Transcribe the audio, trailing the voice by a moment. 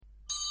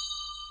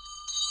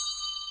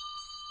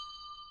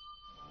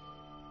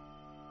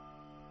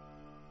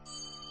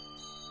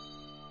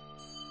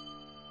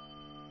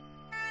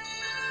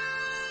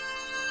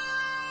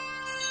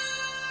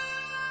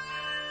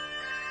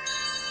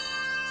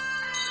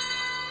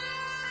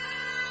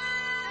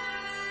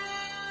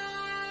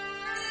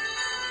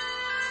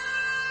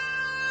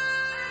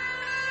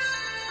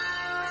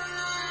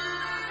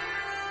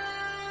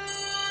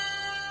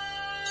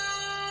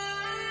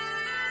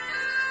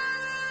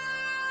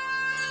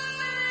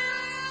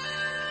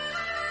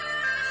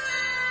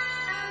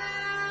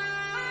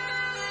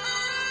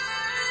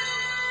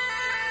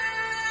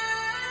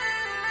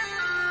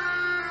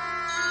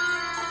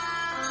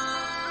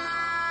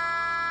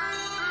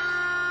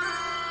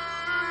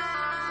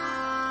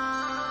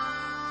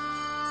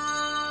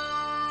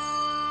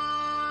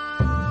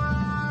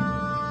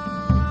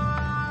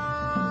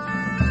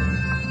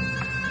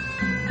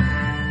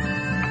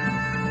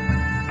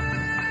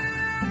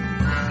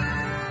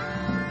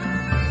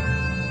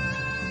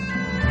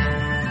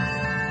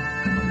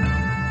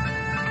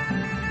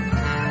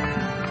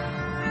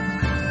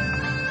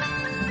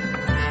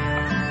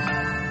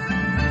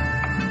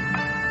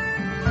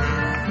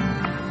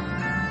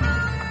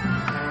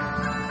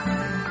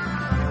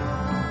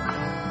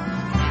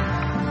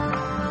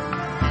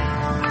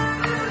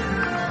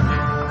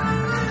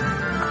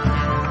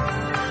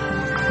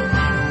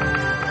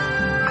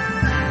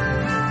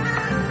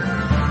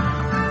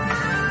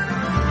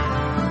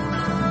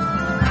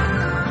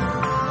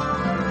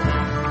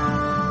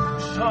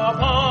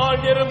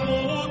manier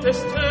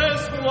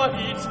modestes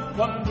marits,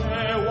 quan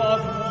Déu a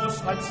vos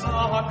faig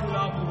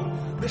clamor,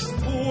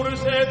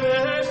 desturs et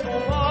des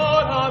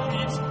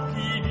novaradits,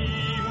 qui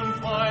diun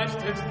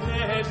faestes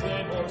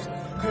desenors,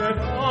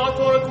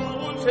 creator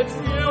dulce et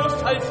Deus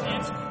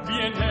alcits,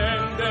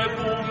 vienende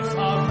dums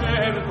a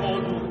per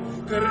dolor,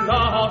 per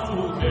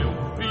lato Deu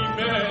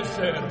prime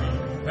servi,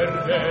 per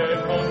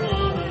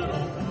reconur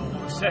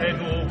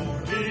senor.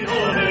 Dio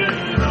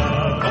venida,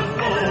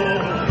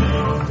 cantori,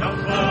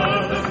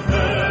 giampate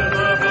per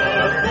la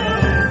batto,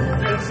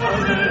 e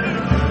salere,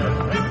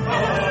 e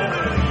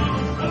pari,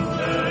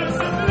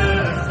 contesa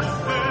blesses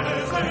per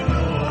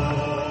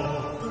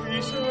Senor.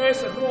 Prises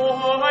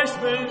rois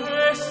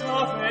bellesa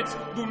fets,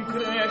 dun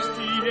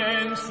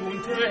Christiens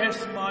und es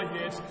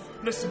maies,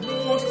 les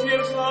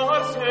mustiers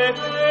ars et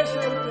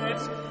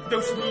desertets,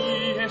 Deus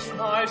mies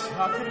mais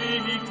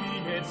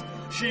sacrifiets,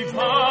 si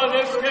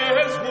vales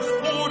ques vos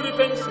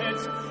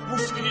purpensets,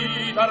 vos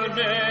quidar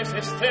mes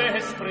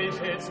estes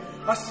presets,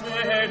 a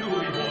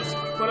senuivos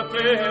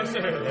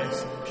corteseles,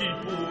 qui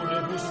pur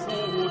vos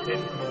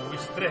futen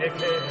cruis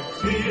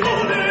trequets. Dio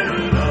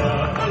venida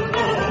al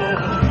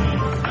mori,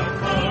 al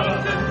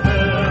paten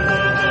terra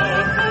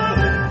d'arco,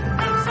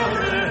 et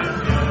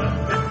saveria,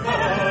 et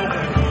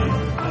pareri,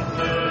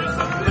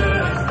 al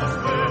blesses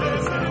per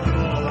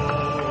Senor.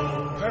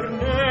 Per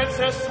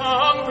neces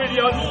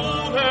amplia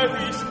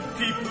ludevis,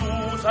 qui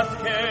plus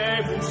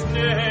adquebus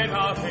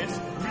nenaves,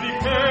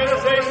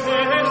 flicerseis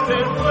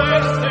ester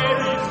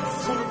questeris,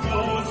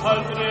 surplus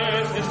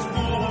altres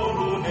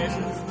esturunes,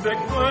 de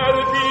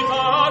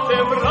querpitate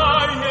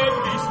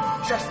brainebis,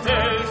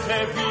 chastelse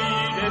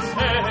vides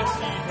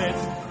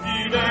esidets,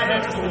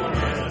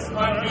 directunes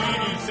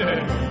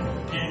maniseri,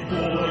 qui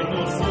voi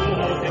nos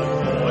odem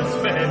nos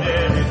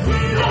venerit,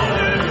 Dio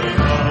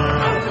venida,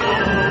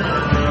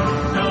 autori,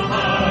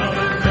 navare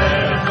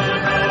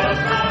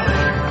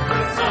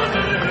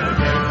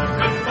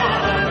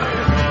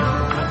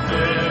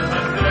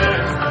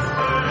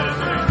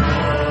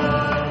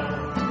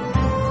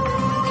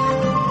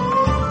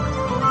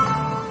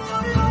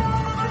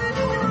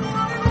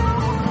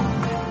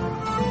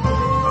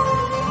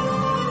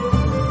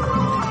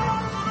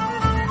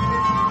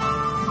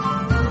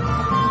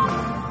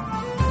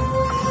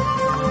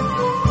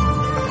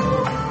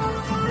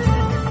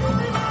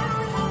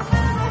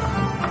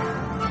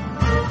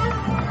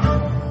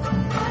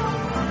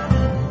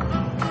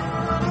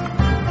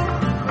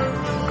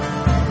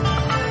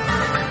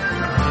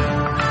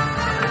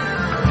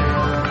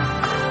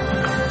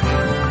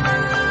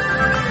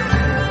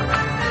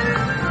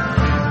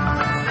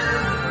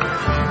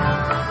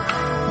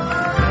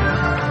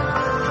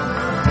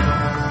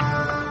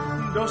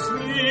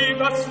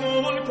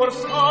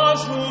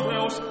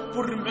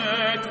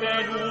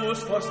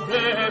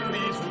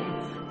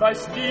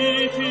Weis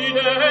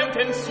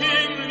diffidenten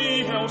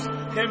simliheus,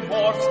 che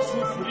mors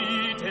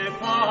suffrite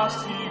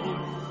passium,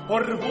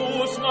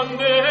 orvus non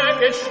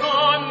nege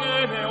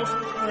shanneneus,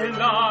 e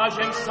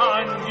lagen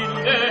sanguin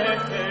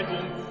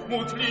lecedum,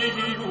 mut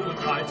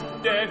liunheit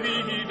der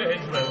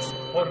videndreus,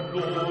 or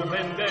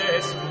lumen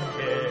des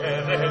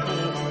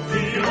geredum.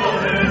 Dio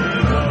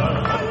venida,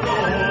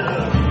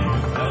 allori,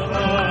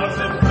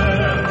 salvasem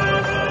terra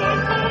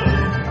d'arco,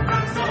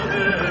 et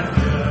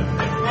saveria,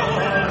 et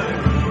pari,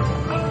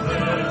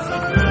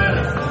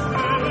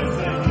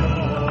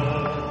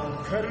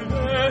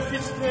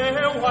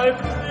 Deu al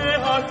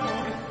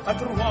creatur,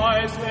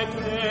 atruais et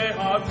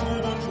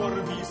creatum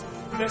forbis,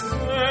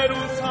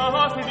 lesserunt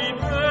afili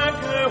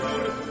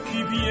peceur,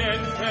 qui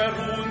bien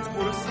ferunt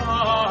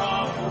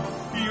pulsavur,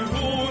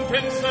 irunt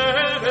en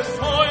selve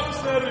soin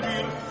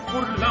servir,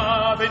 pur la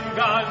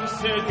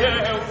venganze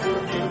Deu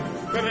furgir,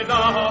 per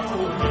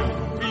natum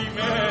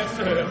prime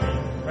servir,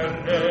 per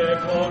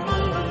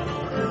reconur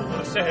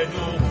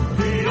senum.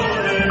 Dio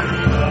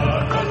venida,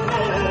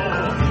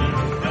 allori,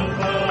 nel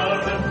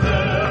paten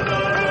terra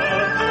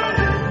d'arco,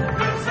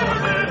 et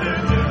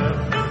saveria,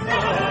 et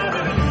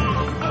pareri,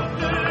 al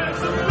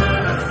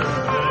blesses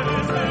per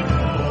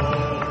Senor.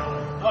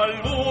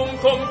 Allum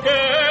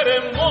conquere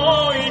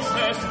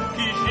Moises,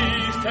 qui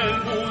gist el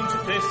mund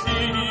de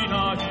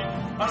Sinai,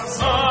 a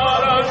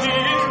Sara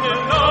gist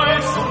del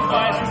naesum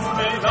weis,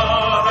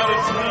 melare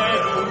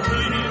celum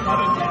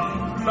diparti,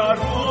 la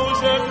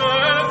ruge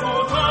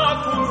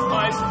vertutatum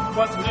mais,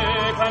 quas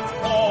legant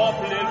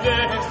pople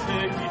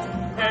lesegit,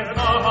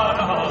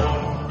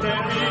 Hermanaum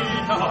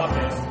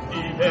premitabes,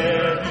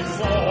 ideri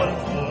sol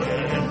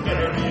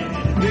forenderit.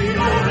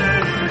 Dio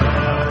venida,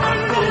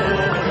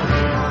 allori,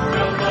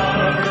 nel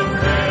mare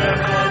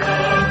terra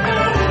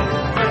d'arco,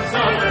 et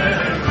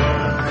saveria,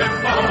 et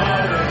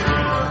pareri,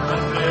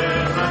 al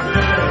blesses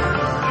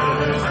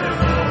per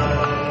Senor.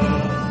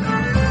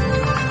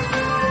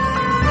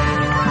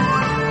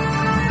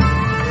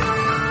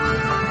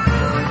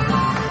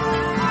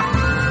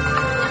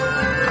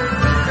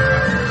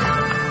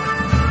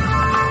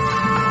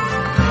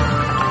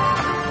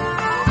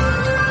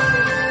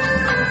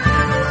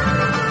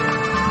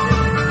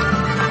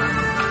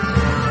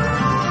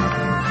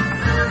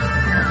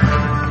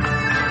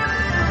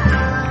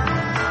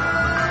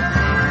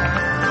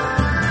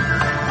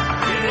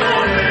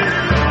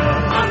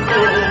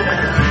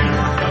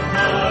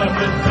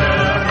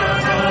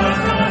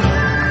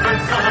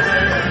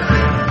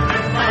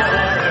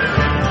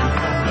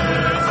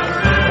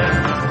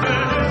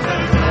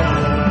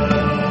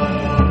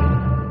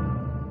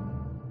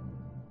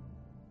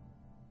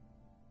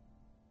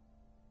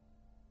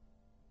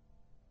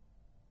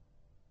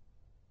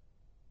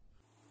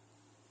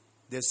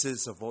 This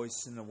is a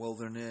Voice in the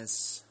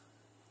Wilderness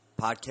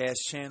podcast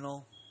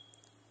channel.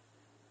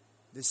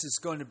 This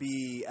is going to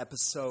be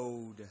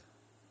episode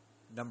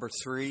number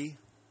 3.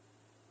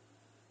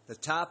 The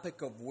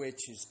topic of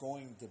which is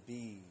going to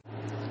be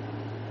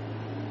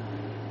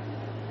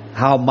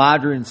how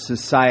modern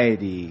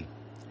society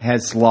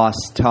has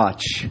lost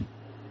touch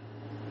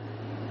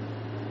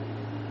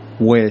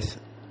with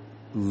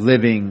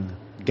living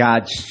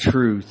God's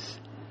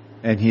truth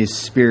and His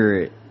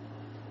Spirit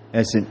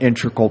as an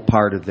integral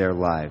part of their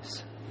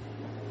lives.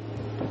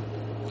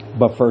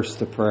 But first,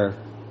 the prayer.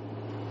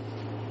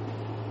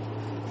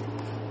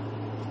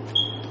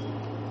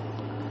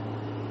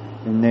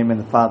 In the name of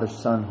the Father,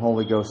 Son,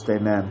 Holy Ghost,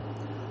 Amen.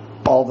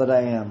 All that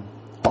I am,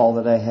 all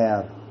that I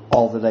have,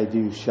 all that I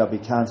do shall be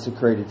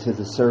consecrated to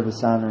the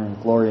service, honor, and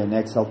glory and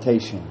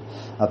exaltation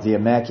of the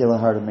Immaculate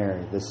Heart of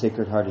Mary, the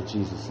Sacred Heart of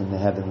Jesus in the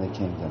Heavenly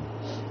Kingdom.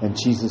 In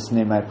Jesus'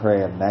 name I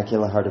pray.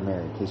 Immaculate Heart of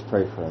Mary, please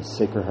pray for us.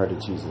 Sacred Heart of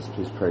Jesus,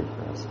 please pray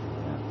for us.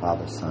 Amen.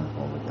 Father, Son,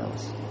 Holy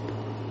Ghost.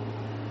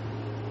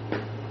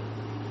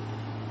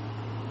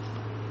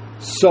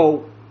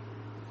 So,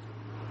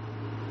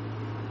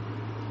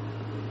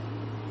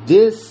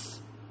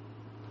 this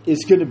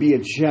is going to be a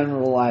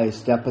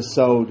generalized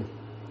episode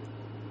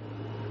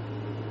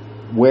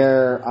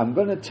where I'm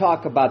going to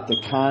talk about the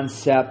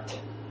concept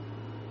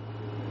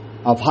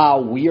of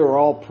how we are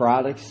all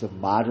products of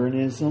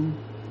modernism.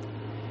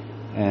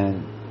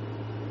 And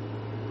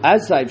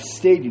as I've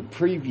stated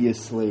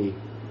previously,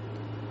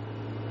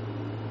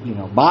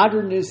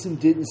 modernism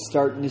didn't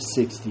start in the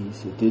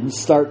 60s. It didn't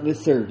start in the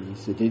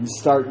 30s. It didn't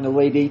start in the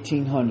late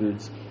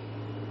 1800s.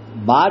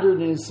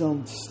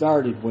 Modernism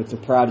started with the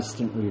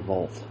Protestant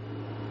Revolt.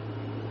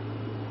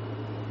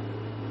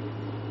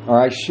 Or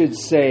I should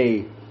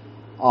say,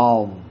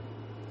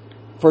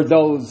 for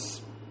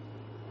those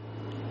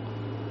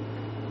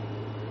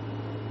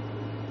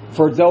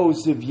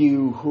of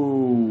you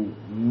who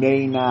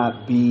may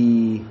not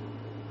be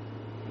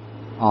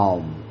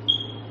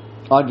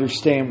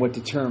understand what the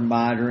term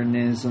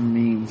modernism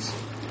means,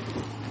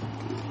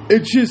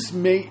 it just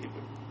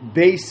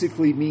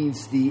basically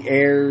means the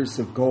heirs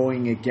of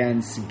going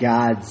against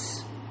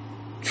God's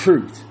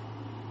truth.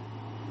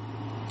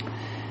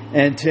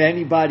 And to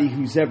anybody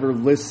who's ever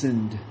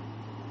listened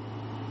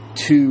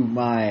to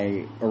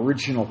my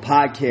original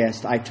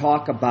podcast, I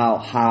talk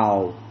about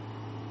how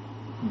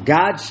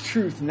God's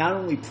truth not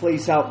only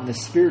plays out in the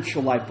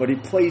spiritual life, but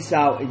it plays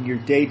out in your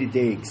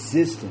day-to-day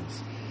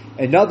existence.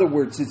 In other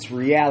words, it's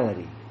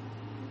reality.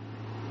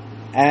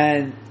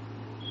 And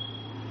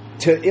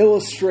to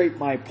illustrate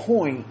my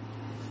point,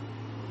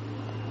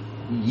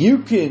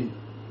 you could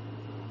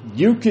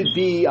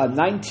be a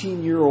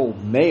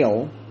 19-year-old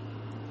male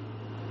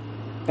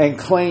and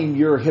claim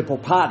you're a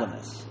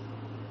hippopotamus.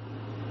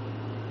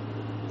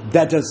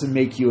 That doesn't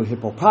make you a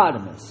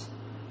hippopotamus.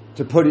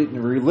 To put it in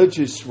the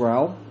religious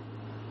realm,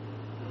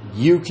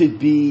 you could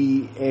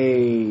be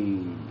a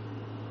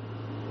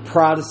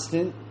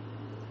Protestant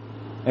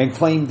and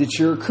claim that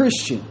you're a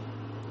Christian.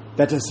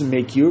 That doesn't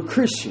make you a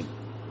Christian.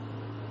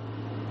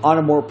 On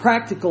a more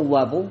practical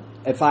level,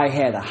 if I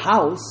had a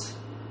house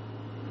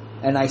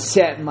and I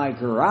sat in my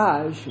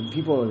garage and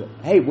people are,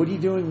 hey, what are you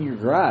doing in your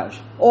garage?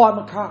 Oh, I'm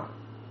a car.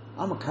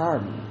 I'm a car,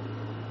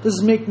 man.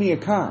 Doesn't make me a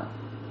car.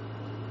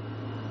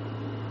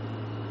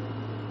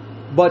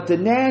 But the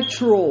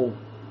natural,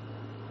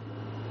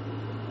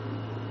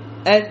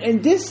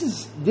 and this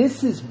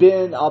has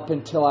been up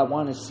until I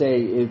want to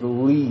say at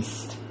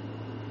least,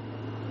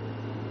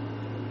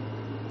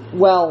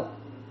 well,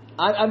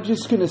 I'm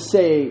just going to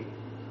say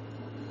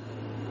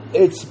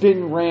it's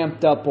been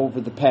ramped up over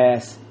the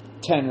past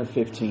 10 or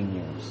 15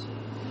 years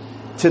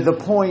to the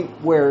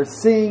point where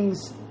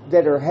things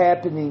that are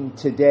happening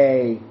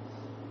today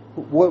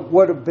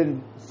would have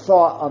been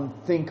thought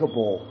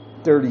unthinkable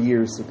 30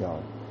 years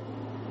ago.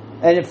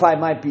 And if I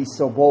might be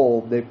so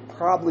bold, they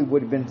probably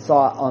would have been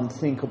thought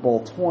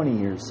unthinkable 20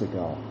 years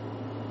ago.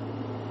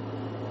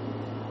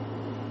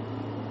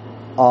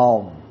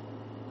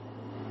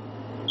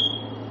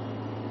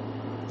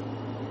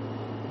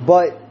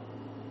 But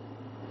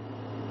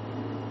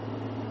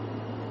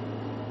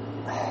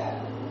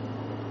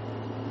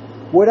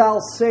what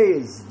I'll say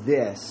is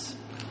this,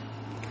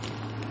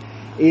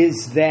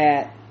 is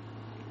that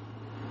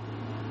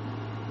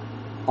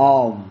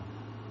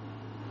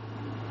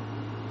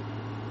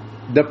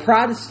the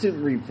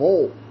Protestant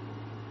Revolt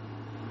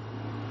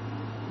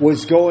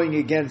was going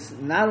against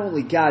not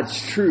only God's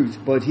truth,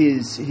 but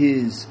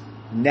His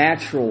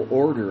natural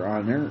order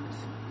on earth.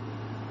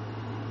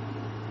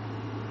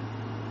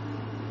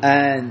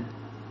 And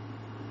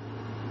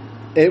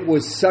it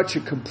was such a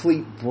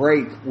complete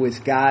break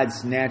with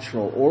God's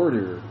natural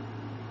order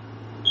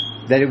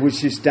that it was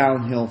just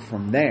downhill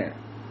from there.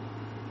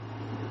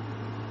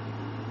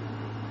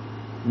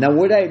 Now,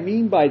 what I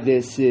mean by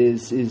this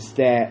is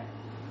that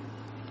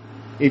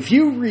if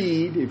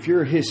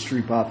you're a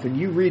history buff and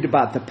you read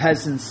about the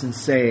peasants in,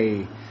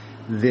 say,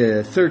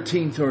 the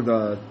 13th or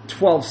the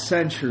 12th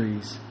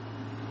centuries,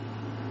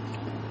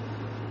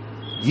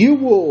 you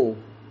will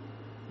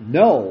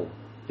know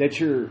that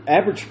your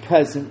average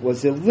peasant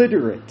was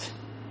illiterate.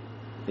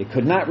 They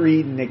could not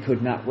read and they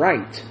could not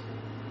write.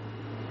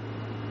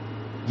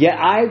 Yet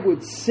I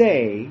would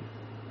say,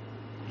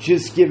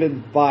 just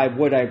given by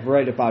what I've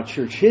read about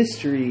church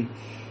history,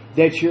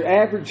 that your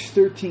average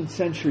 13th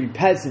century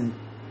peasant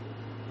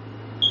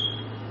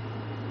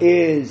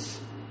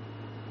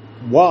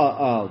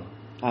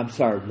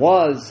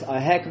was a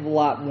heck of a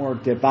lot more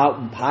devout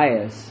and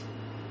pious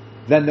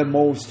than the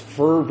most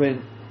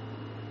fervent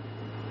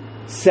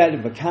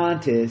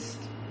sedevacantist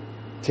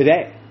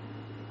today.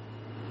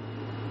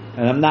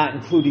 And I'm not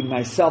including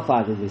myself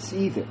out of this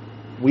either.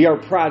 We are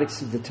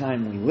products of the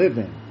time we live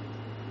in.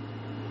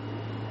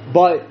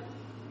 But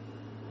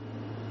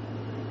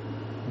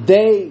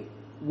they,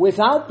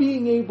 without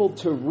being able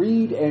to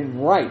read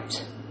and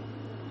write,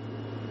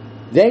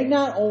 they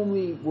not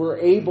only were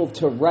able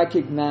to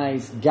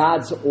recognize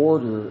God's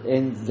order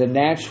in the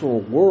natural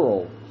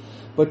world,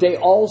 but they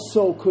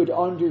also could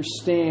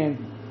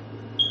understand,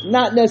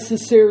 not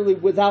necessarily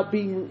without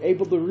being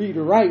able to read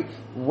or write,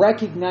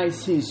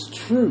 recognize His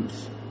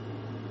truth.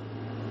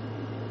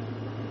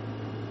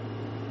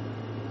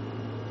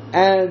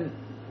 And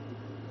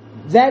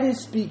that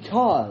is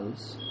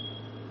because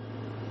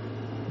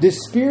the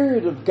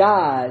Spirit of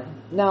God,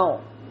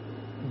 now,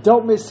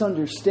 don't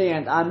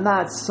misunderstand, I'm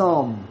not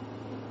some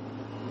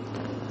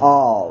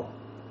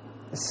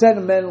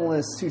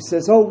sentimentalist who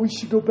says, oh, we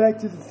should go back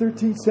to the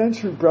 13th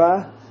century,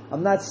 brah.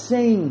 I'm not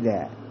saying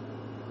that.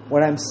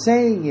 What I'm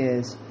saying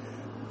is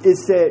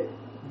that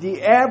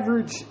the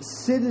average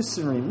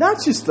citizenry,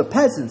 not just the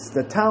peasants,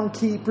 the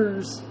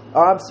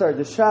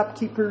the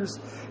shopkeepers,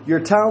 your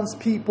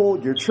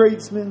townspeople, your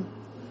tradesmen,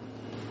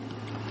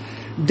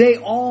 they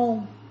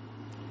all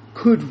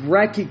could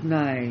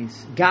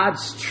recognize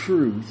God's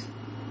truth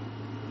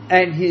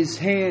and His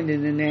hand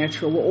in the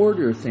natural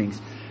order of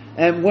things.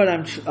 And what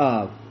I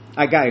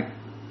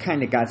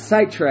got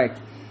sidetracked.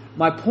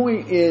 My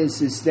point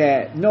is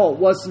that no, it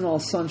wasn't all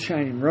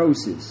sunshine and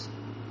roses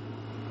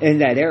in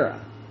that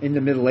era, in the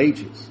Middle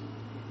Ages.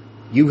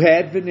 You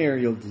had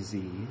venereal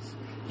disease,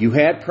 you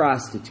had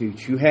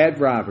prostitutes, you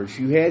had robbers,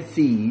 you had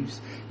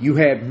thieves, you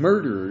had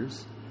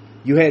murderers,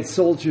 you had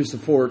soldiers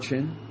of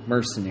fortune,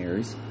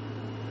 mercenaries,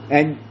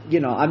 and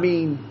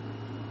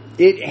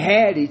it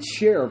had its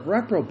share of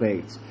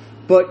reprobates.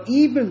 But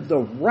even the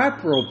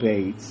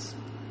reprobates,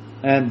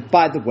 and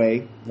by the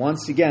way,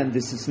 once again,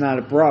 this is not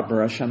a broad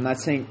brush. I'm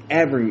not saying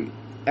every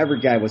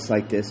guy was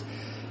like this.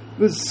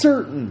 But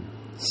certain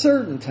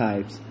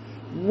types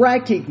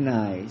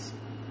recognize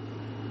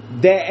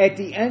that at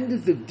the end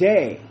of the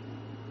day,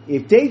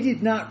 if they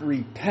did not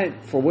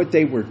repent for what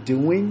they were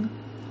doing,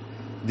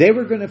 they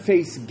were going to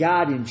face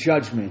God in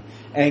judgment.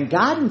 And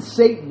God and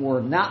Satan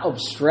were not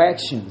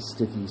abstractions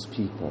to these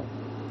people.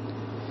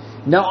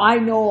 Now, I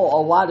know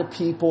a lot of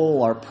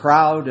people are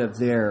proud of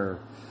their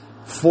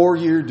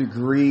 4-year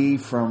degree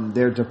from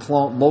their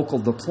local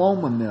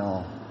diploma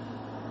mill.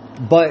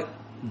 But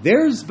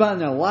there's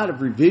been a lot of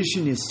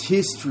revisionist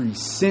history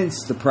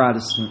since the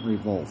Protestant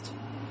Revolt,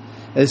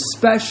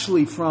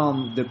 especially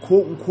from the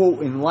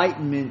quote-unquote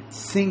Enlightenment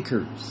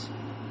thinkers,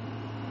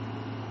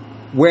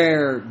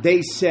 where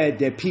they said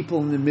that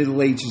people in the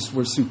Middle Ages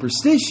were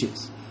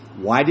superstitious.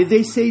 Why did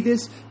they say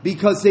this?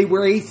 Because they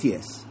were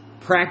atheists.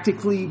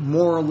 Practically,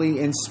 morally,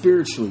 and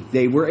spiritually,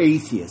 they were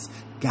atheists.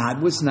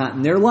 God was not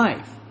in their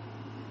life.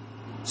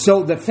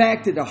 So the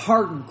fact that a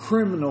hardened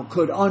criminal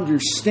could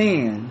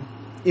understand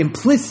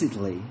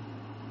implicitly,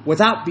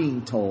 without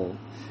being told,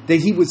 that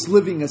he was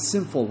living a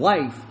sinful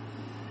life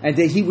and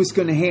that he was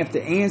going to have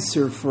to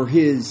answer for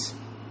his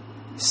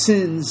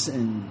sins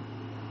and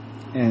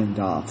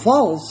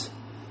faults,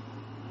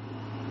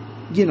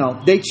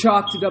 they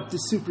chalked it up to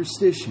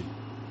superstition.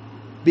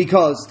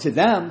 Because to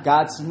them,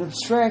 God's an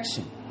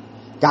abstraction.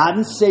 God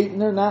and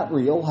Satan are not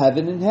real.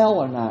 Heaven and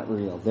hell are not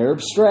real. They're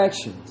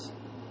abstractions.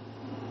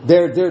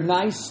 They're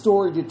nice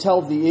story to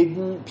tell the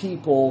ignorant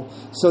people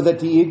so that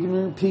the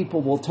ignorant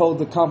people will toe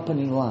the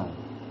company line.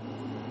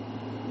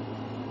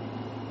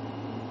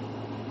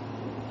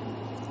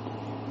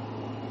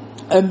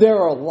 And there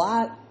are a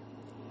lot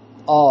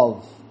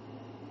of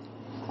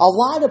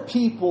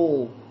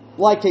people,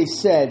 like I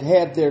said,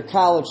 have their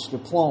college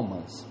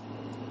diplomas.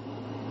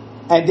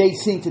 And they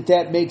think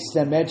that makes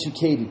them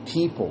educated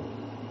people.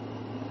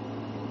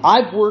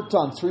 I've worked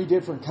on 3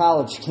 different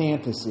college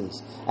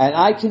campuses, and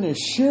I can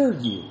assure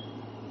you,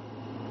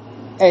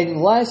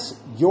 unless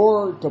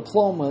your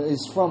diploma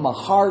is from a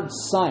hard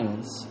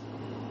science,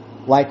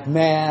 like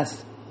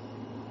math,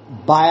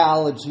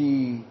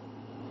 biology,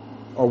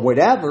 or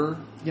whatever,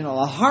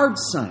 a hard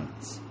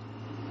science,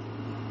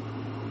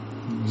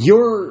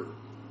 you're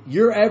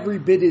every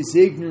bit as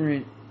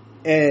ignorant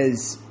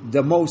as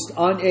the most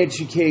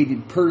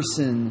uneducated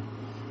person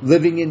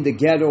living in the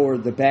ghetto or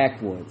the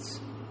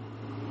backwoods.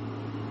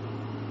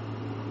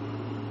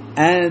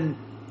 And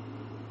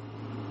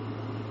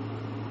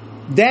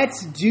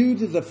that's due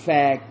to the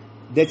fact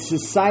that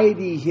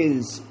society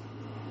has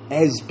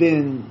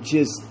been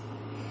just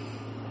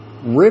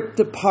ripped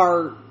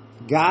apart,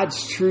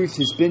 God's truth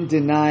has been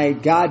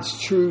denied.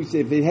 God's truth,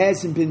 if it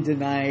hasn't been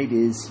denied,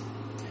 is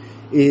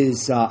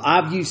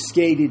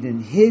obfuscated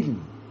and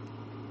hidden.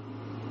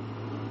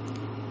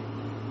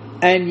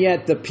 And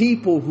yet the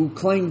people who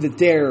claim that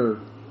they're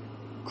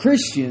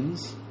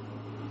Christians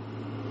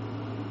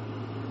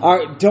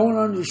don't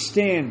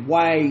understand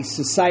why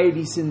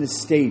society's in the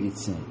state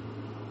it's in.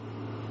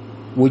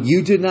 When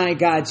you deny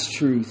God's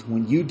truth,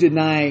 when you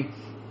deny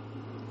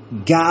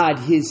God,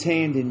 His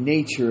hand in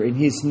nature and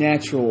His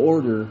natural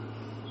order,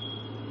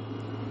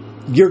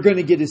 you're going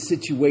to get a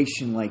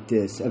situation like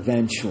this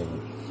eventually.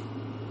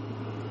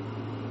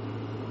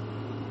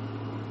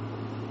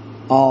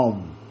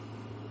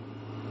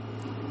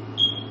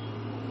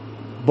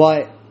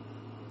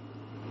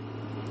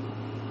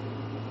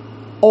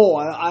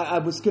 I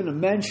was going to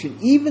mention,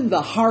 even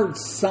the hard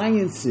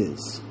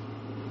sciences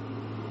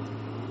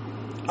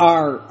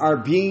are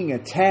being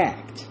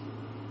attacked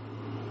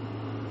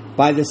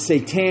by the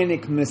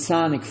satanic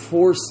Masonic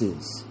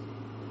forces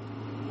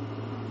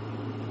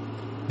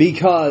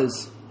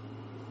because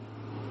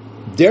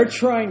they're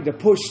trying to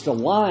push the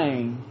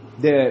line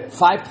that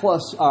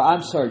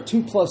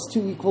 2 plus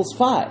 2 equals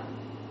 5.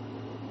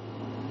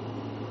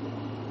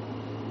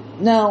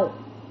 Now,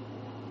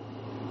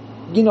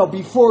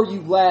 before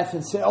you laugh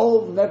and say,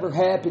 oh, it'll never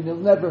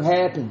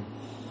happen.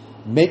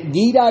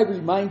 Need I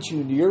remind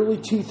you, in the early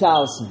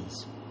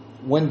 2000s,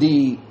 when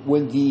the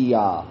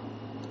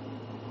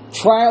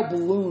trial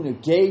balloon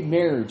of gay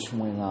marriage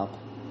went up,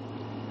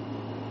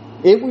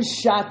 it was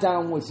shot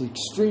down with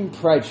extreme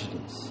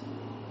prejudice.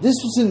 This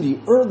was in the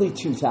early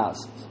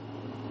 2000s.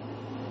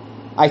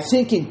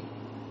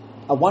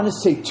 I want to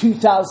say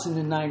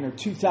 2009 or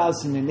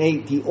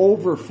 2008, the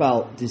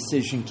Overfelt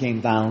decision came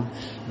down,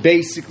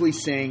 basically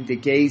saying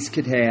that gays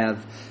could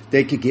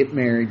get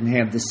married and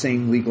have the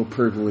same legal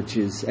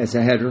privileges as a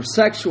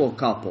heterosexual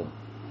couple.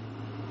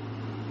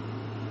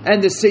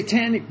 And the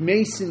Satanic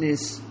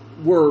Masonists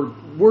were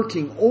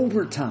working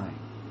overtime.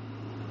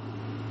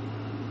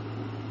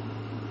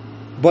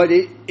 But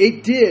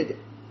it did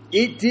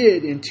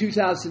in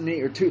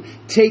 2008 or 2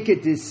 take a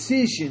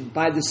decision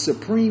by the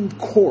Supreme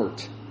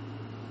Court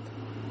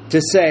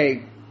to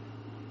say,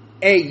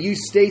 hey, you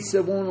states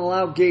that won't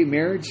allow gay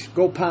marriage,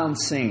 go pound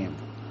sand.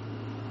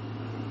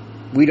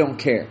 We don't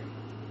care.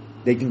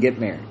 They can get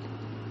married.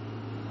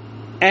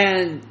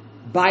 And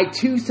by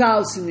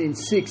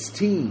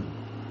 2016,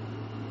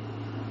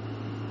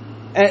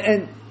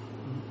 and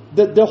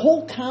the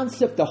whole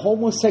concept of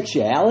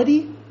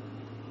homosexuality,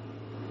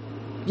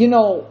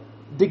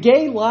 the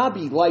gay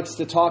lobby likes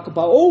to talk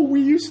about, oh,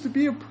 we used to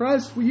be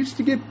oppressed, we used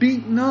to get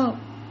beaten up.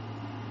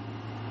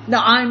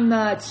 Now, I'm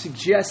not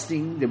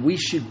suggesting that we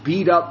should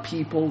beat up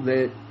people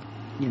that,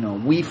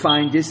 we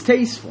find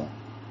distasteful.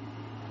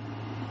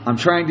 I'm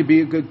trying to be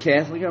a good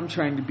Catholic. I'm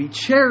trying to be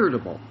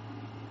charitable.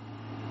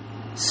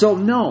 So,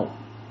 no,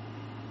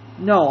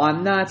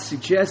 I'm not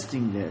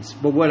suggesting this.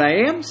 But what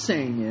I am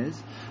saying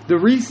is, the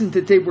reason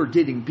that they were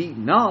getting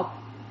beaten up,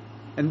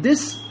 and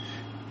this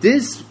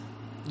was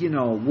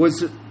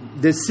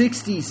the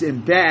 60s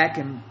and back,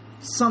 and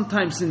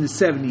sometimes in the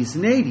 70s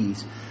and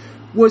 80s,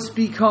 was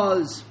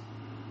because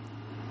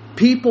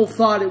people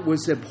thought it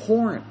was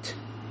abhorrent.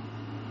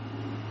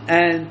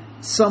 And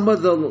some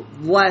of the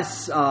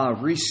less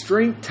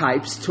restraint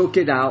types took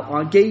it out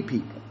on gay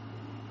people.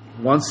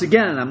 Once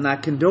again, I'm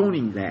not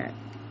condoning that.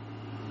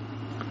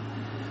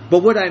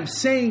 But what I'm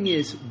saying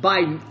is,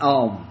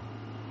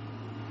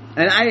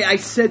 and I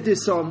said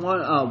this on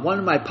one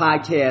of my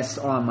podcasts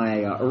on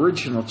my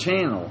original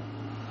channel,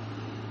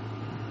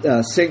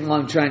 St.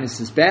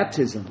 Longinus'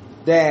 Baptism,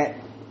 that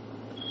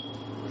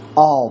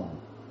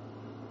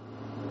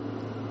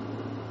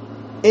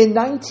in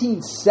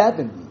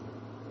 1970,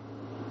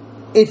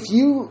 if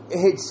you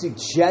had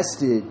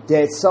suggested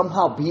that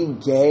somehow being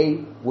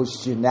gay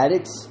was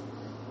genetics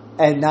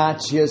and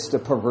not just a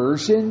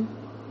perversion,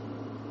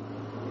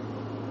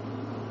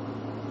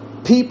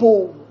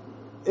 people,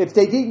 if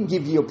they didn't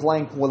give you a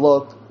blank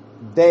look,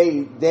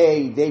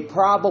 they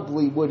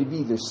probably would have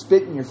either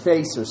spit in your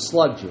face or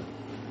slugged you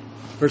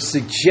for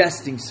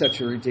suggesting such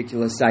a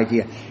ridiculous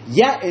idea.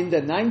 Yet in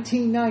the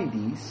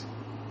 1990s,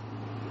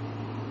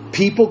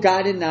 people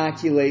got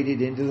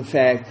inoculated into the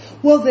fact,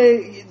 well,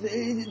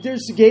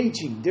 there's a gay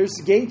gene. There's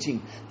a gay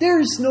gene. There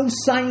is no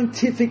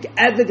scientific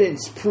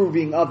evidence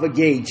proving of a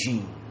gay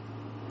gene.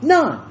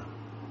 None.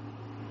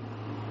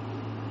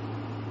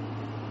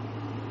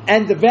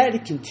 And the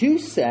Vatican II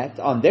sect,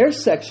 on their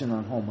section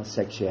on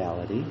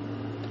homosexuality,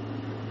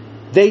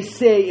 they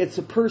say it's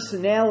a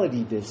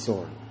personality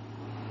disorder.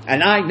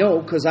 And I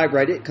know because I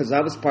read it, because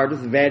I was part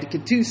of the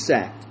Vatican II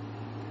sect.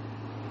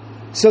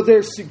 So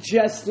they're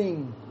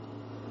suggesting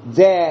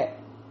that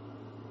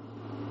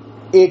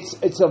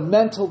it's a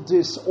mental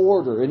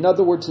disorder. In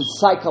other words, it's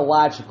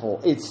psychological.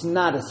 It's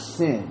not a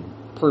sin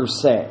per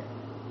se.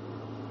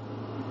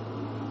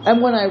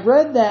 And when I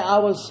read that, I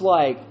was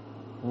like,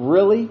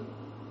 really?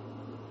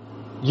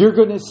 You're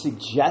going to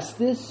suggest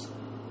this?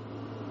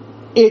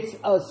 It's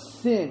a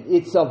sin.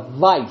 It's a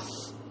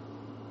vice.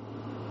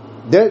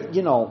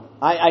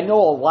 I know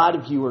a lot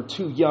of you are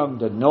too young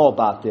to know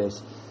about this.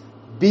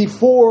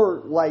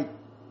 Before, like,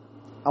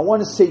 I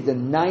want to say the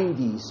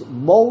 90s,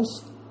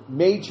 most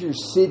major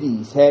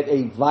cities had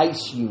a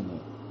vice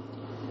unit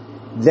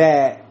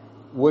that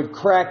would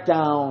crack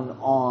down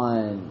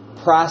on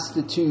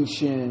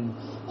prostitution,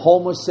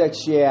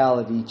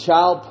 homosexuality,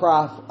 child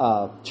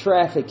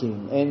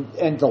trafficking,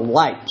 and the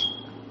like.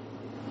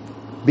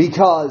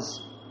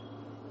 Because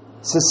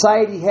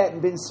society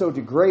hadn't been so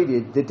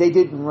degraded that they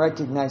didn't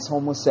recognize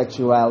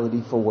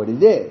homosexuality for what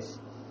it is.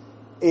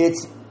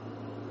 It's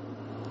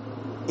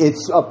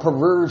a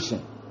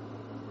perversion.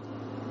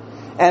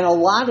 And a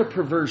lot of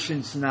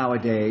perversions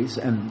nowadays,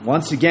 and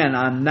once again,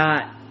 I'm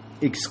not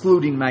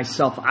excluding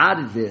myself out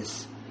of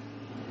this,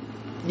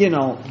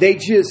 they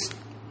just,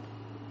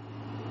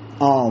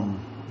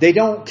 they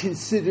don't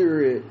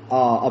consider it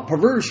a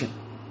perversion.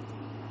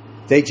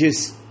 They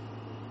just,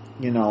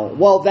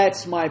 well,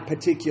 that's my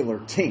particular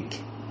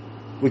kink.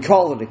 We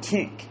call it a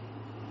kink.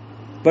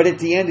 But at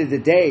the end of the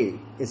day,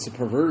 it's a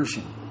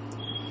perversion.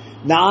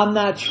 Now, I'm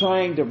not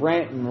trying to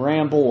rant and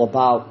ramble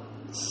about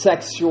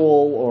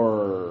sexual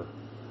or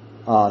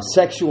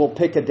sexual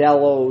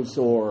picadillos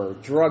or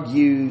drug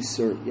use,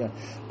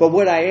 but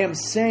what I am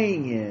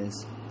saying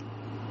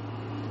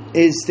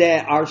is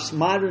that our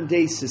modern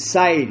day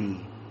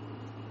society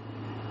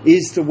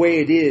is the way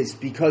it is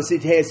because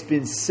it has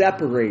been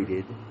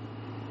separated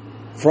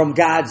from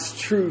God's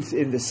truth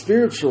in the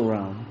spiritual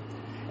realm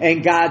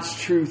and God's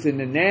truth in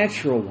the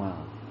natural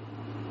realm.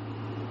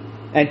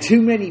 And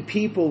too many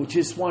people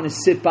just want to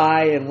sit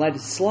by and let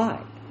it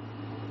slide.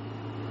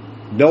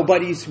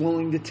 Nobody's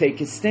willing to take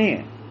a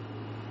stand.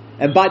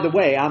 And by the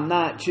way, I'm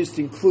not just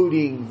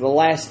including the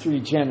last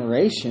 3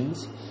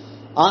 generations.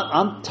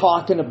 I'm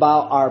talking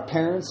about our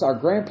parents, our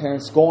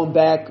grandparents, going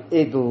back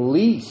at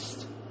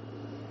least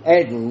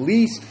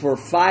for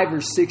 5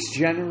 or 6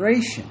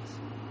 generations.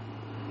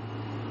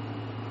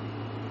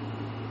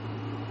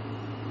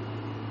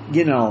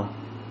 The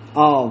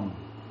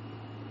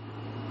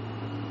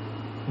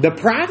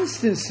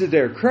Protestants, to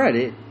their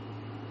credit,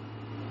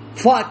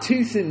 fought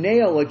tooth and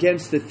nail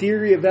against the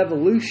theory of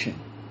evolution.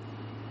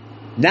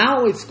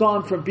 Now it's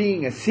gone from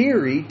being a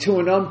theory to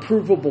an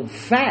unprovable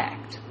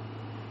fact,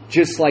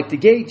 just like the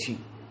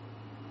gauging.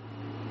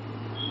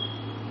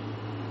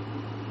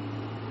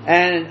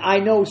 And I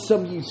know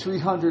some of you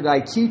 300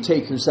 IQ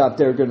takers out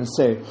there are going to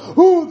say,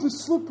 oh, the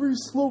slippery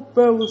slope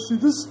fallacy,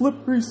 the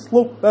slippery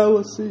slope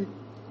fallacy.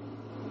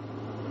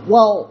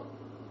 Well,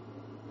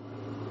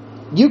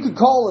 you could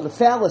call it a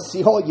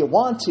fallacy all you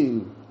want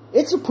to.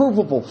 It's a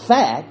provable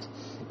fact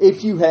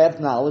if you have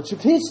knowledge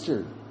of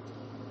history.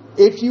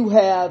 If you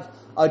have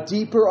a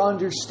deeper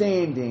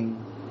understanding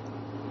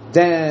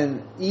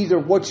than either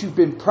what you've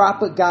been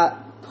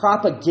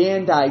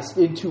propagandized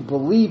into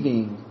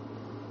believing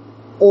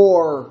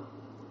or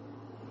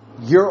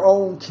your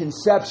own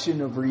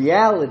conception of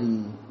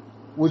reality,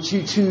 which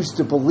you choose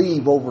to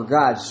believe over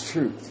God's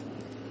truth.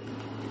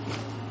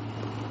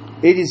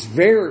 It is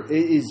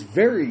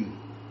very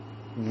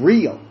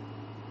real.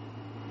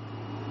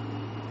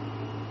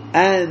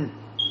 And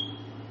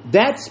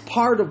that's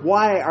part of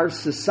why our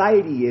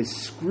society is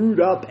screwed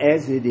up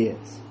as it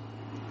is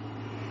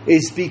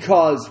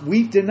because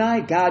we've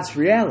denied God's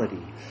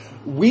reality.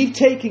 We've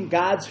taken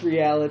God's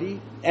reality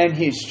and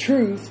His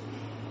truth,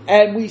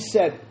 and we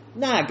said,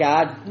 nah,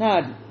 God,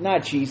 nah,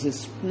 not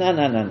Jesus,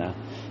 no.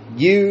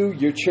 You,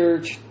 your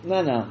church,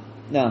 no.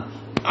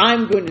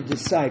 I'm going to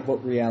decide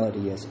what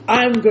reality is.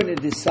 I'm going to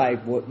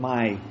decide what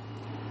my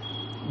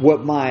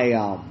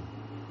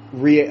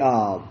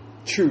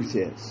truth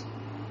is.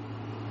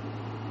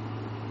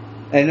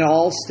 And it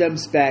all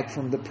stems back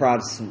from the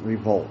Protestant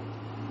revolt.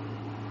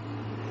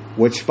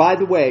 Which, by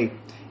the way,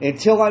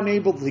 until I'm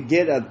able to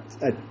get a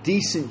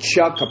decent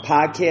chunk of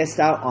podcast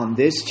out on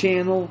this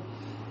channel,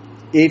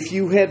 if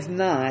you have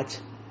not,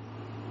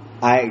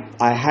 I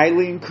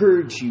highly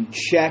encourage you,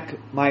 check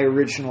my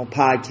original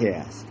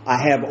podcast. I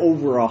have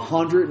over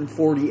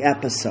 140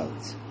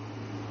 episodes.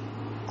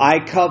 I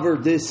cover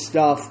this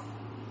stuff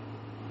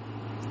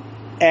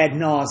ad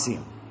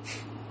nauseum.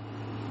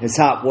 It's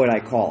what I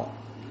call it.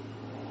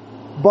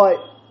 But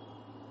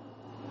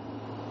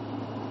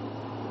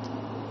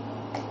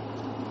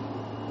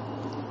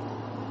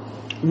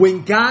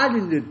when God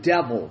and the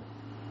devil,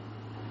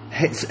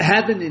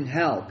 heaven and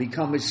hell,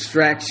 become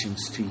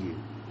distractions to you,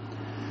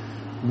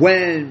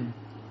 when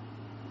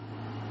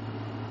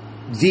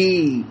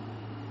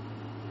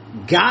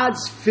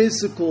God's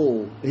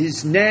physical,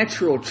 His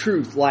natural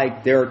truth,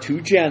 like there are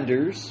 2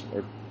 genders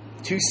or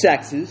 2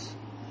 sexes,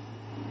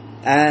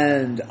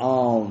 and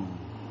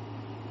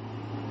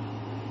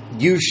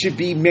you should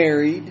be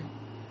married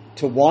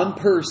to one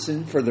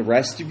person for the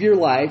rest of your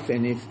life,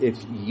 and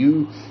if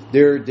you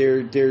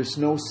there's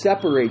no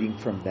separating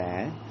from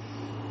that.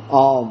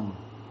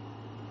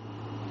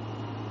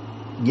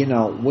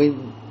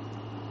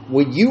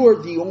 When you are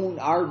the own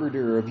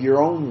arbiter of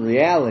your own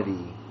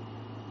reality,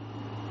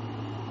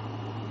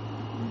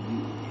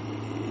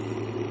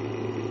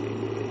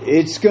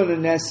 it's going to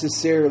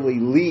necessarily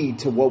lead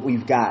to what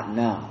we've got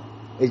now.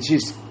 it's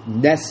just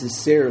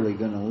necessarily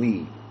going to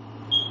lead.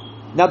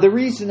 Now, the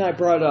reason I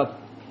brought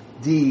up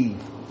the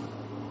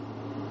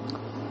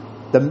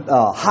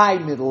high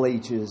Middle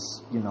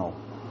Ages,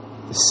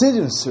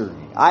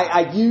 citizenry,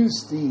 I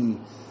use the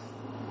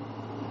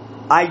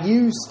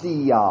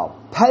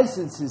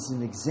peasants as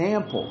an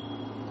example,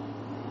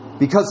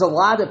 because a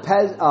lot of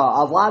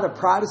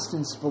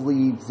Protestants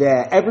believe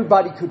that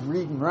everybody could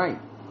read and write,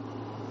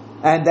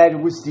 and that it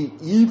was the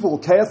evil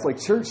Catholic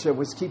Church that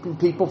was keeping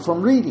people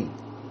from reading.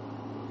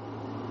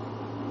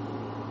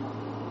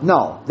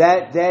 No,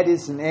 that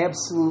is an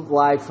absolute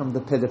lie from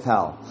the pit of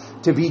hell.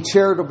 To be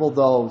charitable,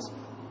 though,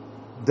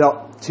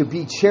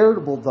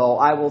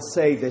 I will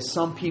say that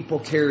some people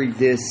carry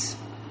this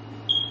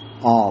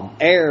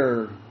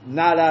error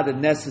not out of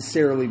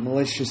necessarily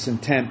malicious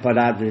intent, but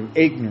out of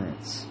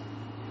ignorance.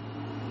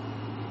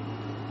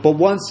 But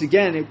once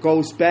again, it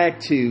goes back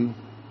to,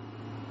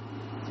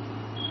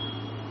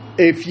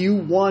 if you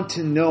want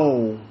to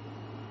know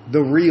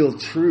the real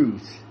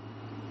truth,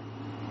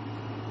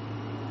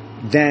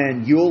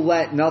 then you'll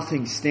let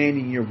nothing stand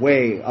in your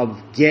way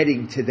of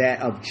getting to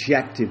that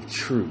objective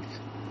truth.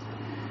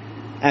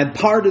 And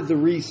part of the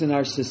reason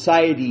our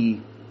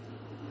society...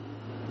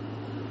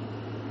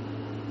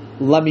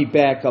 Let me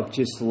back up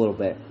just a little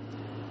bit.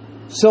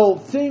 So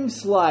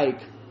things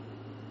like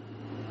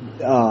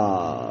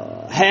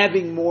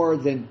having more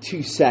than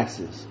two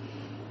sexes,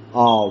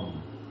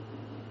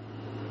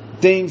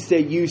 things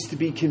that used to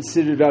be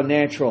considered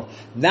unnatural,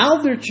 now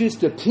they're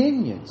just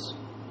opinions.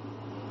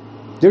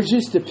 They're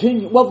just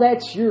opinion. Well,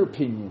 that's your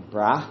opinion,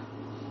 brah.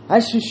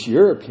 That's just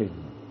your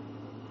opinion.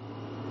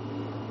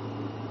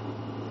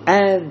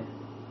 And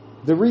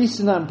the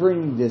reason I'm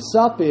bringing this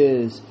up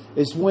is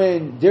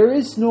when there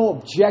is no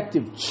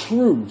objective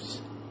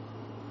truth,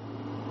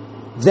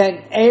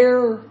 then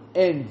error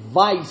and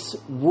vice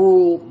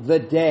rule the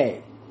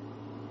day.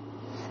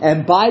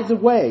 And by the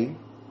way,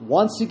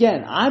 once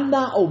again, I'm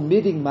not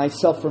omitting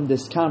myself from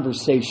this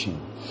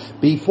conversation.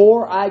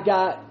 Before I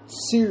got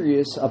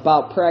serious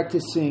about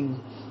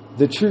practicing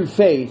the true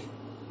faith,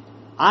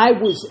 I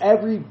was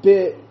every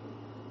bit,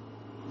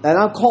 and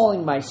I'm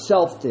calling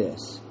myself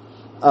this,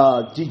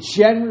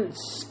 degenerate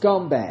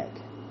scumbag.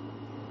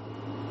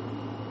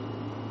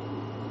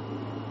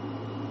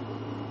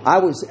 I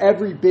was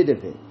every bit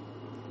of it.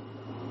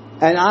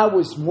 And I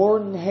was more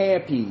than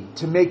happy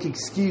to make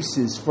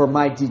excuses for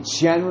my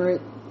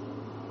degenerate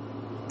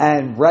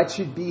and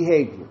wretched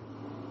behavior.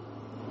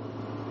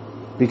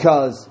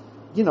 Because,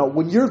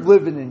 when you're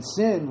living in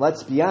sin,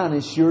 let's be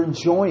honest, you're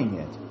enjoying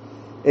it.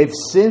 If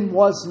sin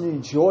wasn't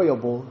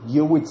enjoyable,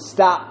 you would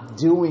stop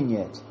doing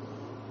it.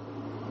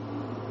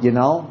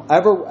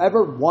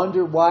 Ever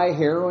wonder why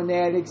heroin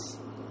addicts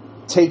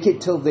take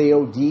it till they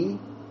OD?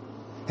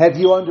 Have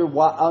you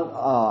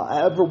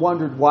ever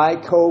wondered why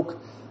coke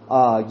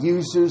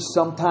users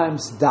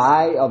sometimes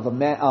die of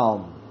an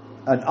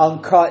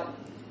uncut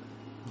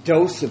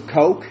dose of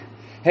coke?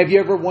 Have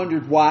you ever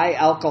wondered why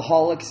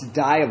alcoholics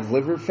die of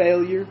liver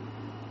failure?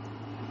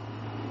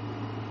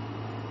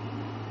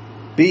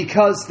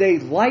 Because they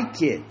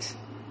like it.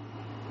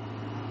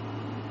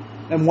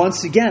 And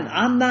once again,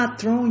 I'm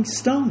not throwing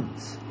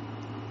stones.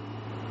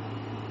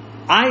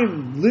 I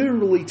am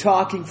literally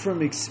talking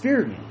from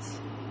experience.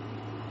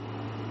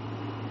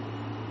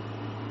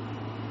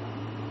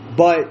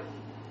 But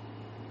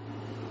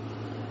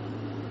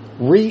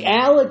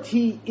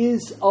reality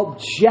is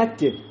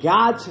objective.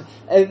 Let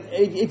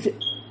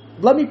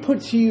me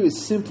put to you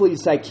as simply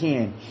as I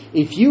can.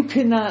 If you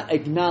cannot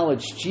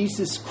acknowledge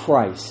Jesus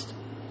Christ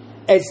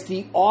as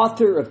the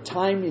author of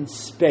time and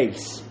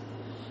space,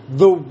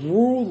 the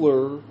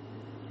ruler,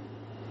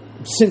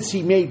 since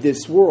he made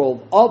this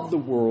world, of the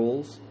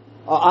world,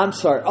 and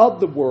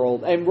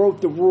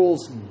wrote the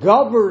rules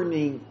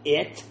governing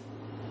it,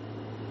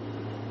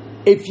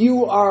 if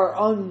you are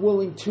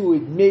unwilling to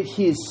admit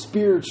his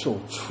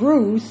spiritual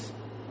truth,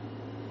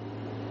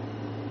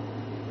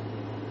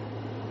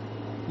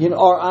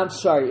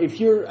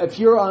 if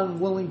you're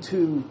unwilling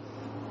to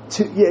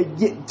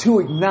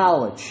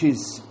acknowledge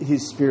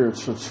his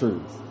spiritual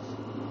truth,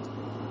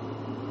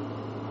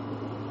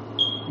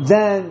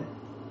 then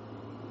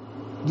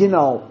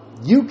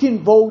you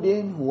can vote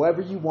in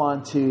whoever you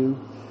want to.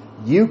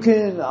 You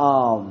can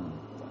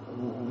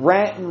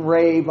rant and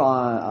rave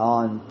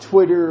on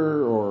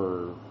Twitter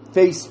or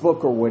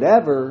Facebook or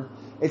whatever.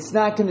 It's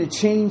not going to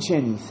change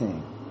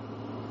anything.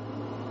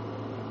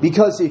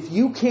 Because if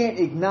you can't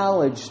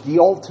acknowledge the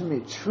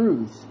ultimate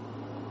truth,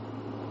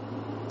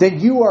 then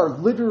you are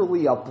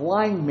literally a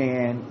blind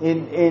man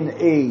in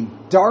a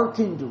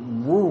darkened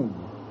room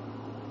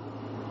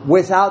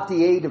without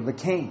the aid of a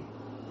cane.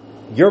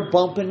 You're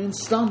bumping and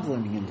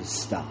stumbling into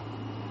stuff.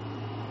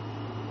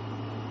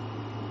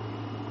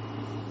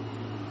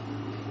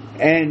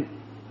 And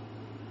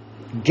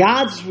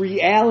God's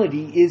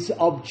reality is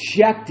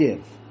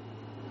objective.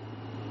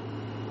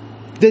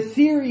 The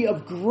theory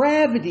of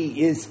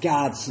gravity is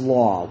God's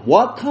law.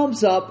 What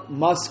comes up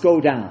must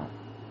go down.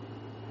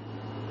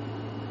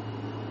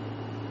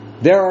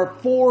 There are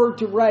 4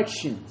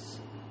 directions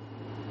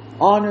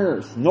on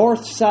earth,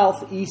 north,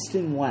 south, east,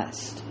 and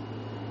west.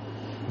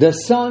 The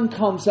sun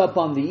comes up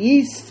on the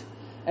east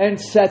and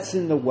sets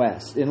in the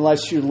west,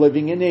 unless you're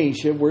living in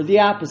Asia where the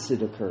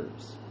opposite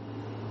occurs.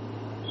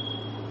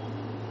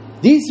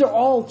 These are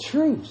all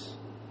truths.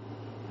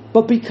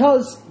 But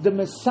because the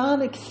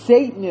Masonic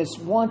Satanists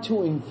want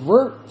to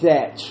invert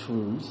that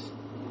truth,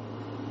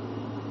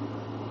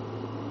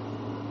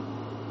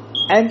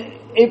 and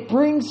it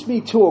brings me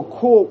to a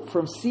quote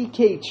from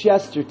C.K.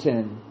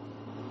 Chesterton,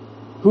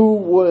 who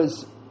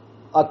was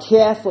a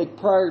Catholic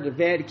prior to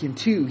Vatican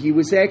II. He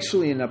was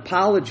actually an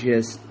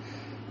apologist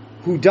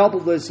who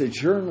doubled as a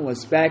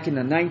journalist back in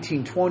the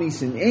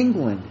 1920s in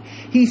England.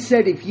 He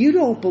said, if you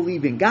don't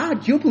believe in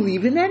God, you'll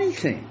believe in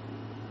anything.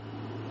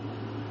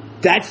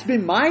 That's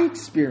been my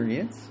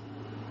experience.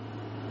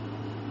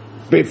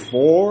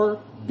 Before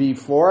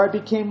I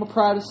became a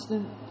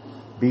Protestant,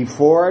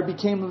 before I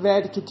became a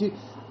Vatican II,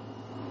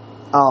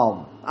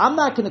 I'm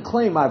not going to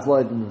claim I've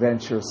led an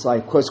adventurous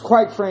life, because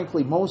quite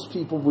frankly, most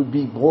people would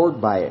be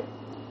bored by it.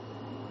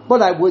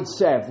 But I would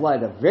say I've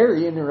led a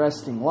very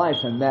interesting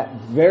life and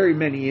met very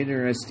many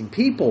interesting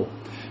people.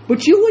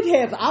 But you would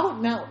have out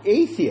and out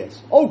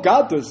atheists. Oh,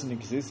 God doesn't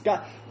exist.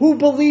 God, who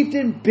believed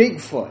in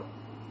Bigfoot,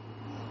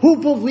 who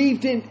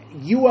believed in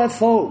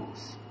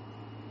UFOs.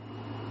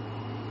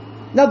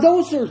 Now,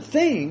 those are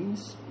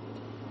things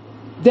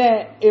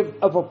that if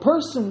a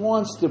person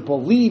wants to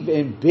believe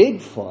in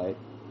Bigfoot,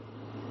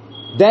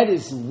 that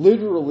is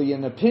literally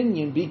an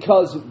opinion,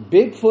 because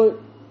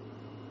Bigfoot,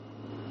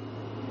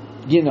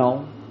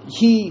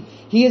 he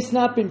has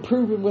not been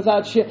proven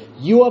without shadow.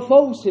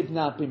 UFOs have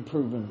not been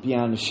proven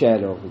beyond a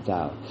shadow of a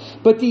doubt.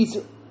 But these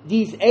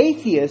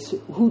atheists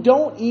who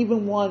don't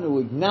even want to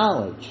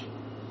acknowledge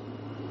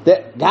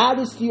that God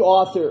is the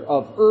author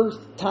of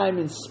earth, time,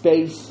 and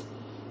space.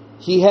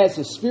 He has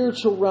a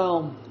spiritual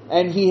realm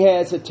and He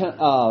has an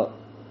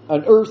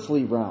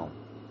earthly realm,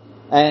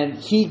 and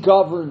He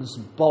governs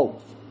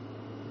both.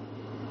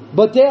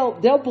 But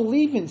they'll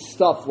believe in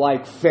stuff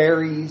like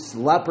fairies,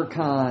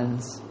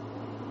 leprechauns,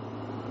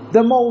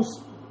 the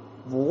most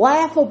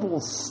laughable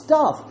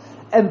stuff.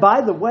 And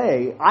by the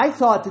way, I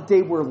thought that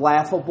they were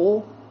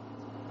laughable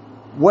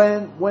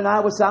when I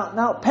was out and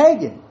out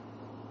pagan.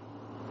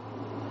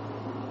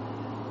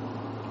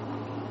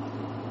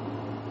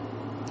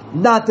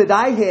 Not that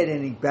I had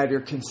any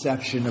better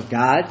conception of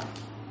God.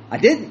 I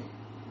didn't.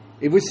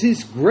 It was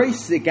His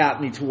grace that got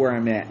me to where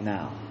I'm at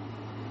now.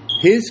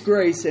 His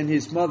grace and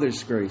His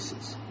mother's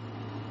graces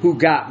who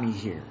got me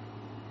here.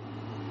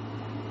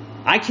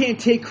 I can't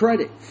take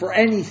credit for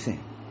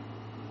anything.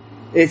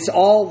 It's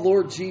all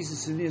Lord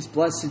Jesus and His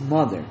blessed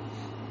mother.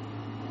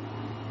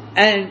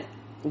 And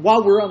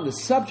while we're on the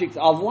subject,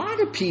 a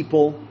lot of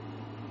people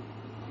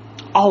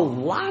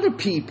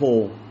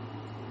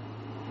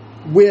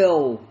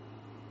will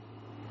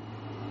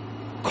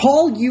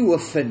call you a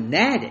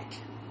fanatic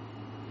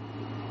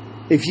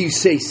if you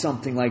say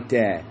something like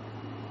that.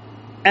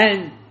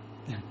 And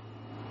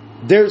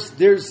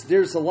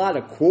there's a lot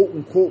of quote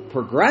unquote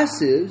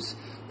progressives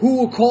who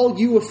will call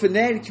you a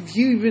fanatic if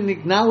you even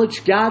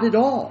acknowledge God at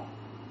all.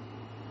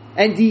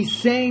 And these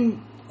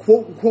same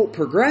quote unquote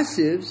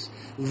progressives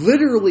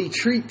literally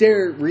treat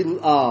their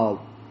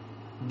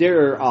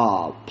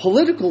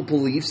political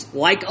beliefs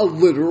like a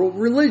literal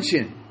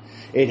religion.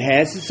 It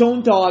has its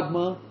own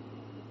dogma,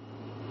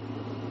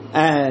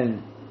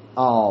 and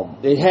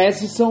it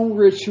has its own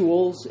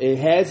rituals. It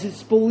has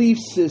its belief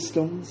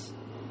systems.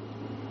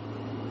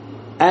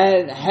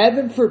 And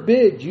heaven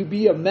forbid you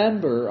be a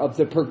member of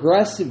the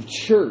progressive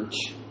church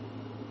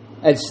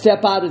and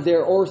step out of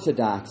their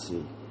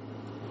orthodoxy.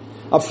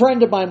 A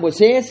friend of mine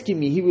was asking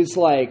me, he was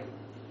like,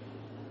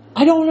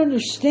 I don't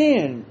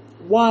understand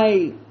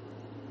why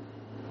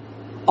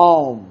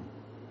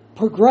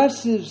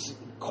progressives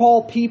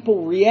call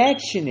people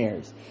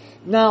reactionaries.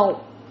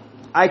 Now,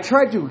 I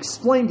tried to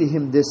explain to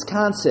him this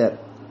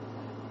concept.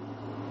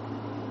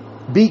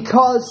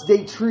 Because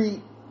they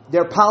treat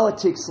their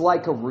politics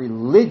like a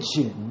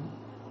religion,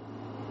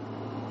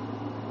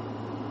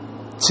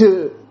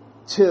 to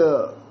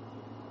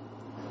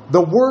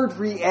the word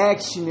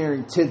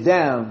reactionary to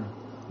them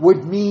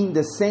would mean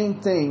the same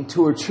thing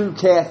to a true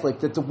Catholic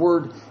that the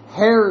word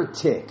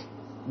heretic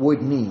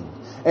would mean.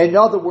 In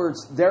other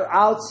words, they're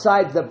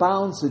outside the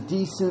bounds of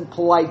decent,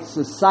 polite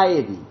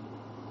society.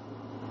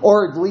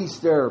 Or at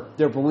least their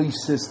belief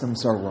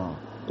systems are wrong.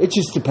 It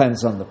just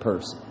depends on the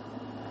person.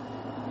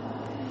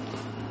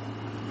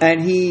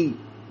 And he,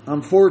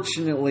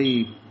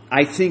 unfortunately,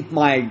 I think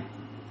my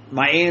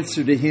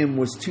answer to him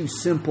was too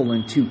simple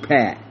and too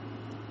pat.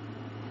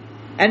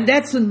 And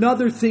that's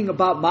another thing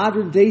about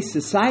modern day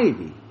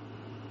society.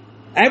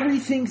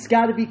 Everything's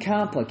got to be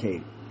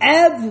complicated.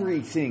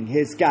 Everything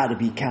has got to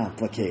be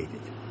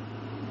complicated.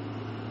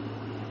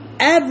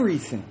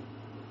 Everything.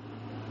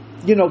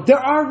 There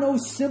are no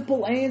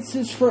simple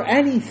answers for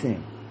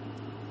anything.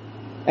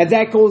 And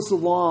that goes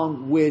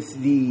along with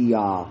the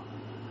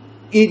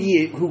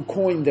idiot who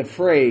coined the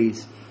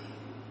phrase,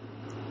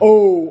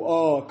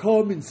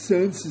 common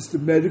sense is the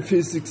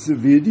metaphysics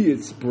of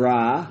idiots,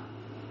 brah.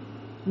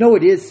 No,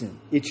 it isn't.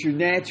 It's your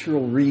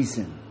natural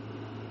reason.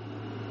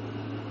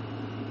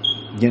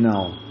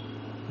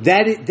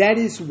 That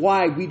is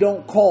why we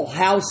don't call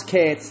house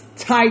cats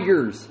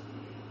tigers.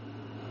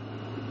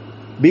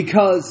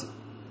 Because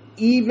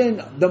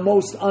even the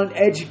most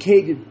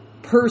uneducated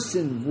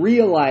person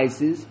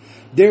realizes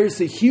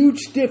there's a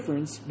huge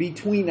difference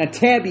between a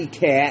tabby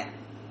cat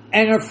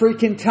and a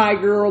freaking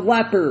tiger or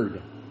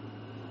leopard.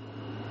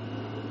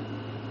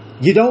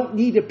 You don't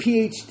need a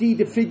PhD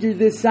to figure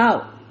this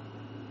out.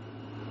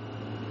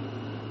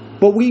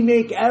 But we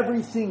make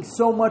everything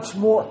so much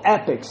more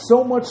epic,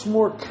 so much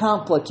more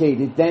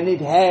complicated than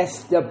it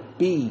has to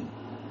be.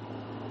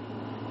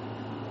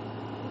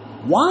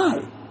 Why?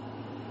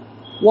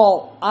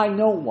 Well, I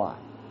know why.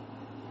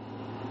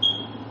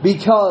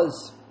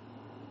 Because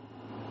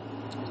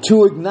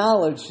to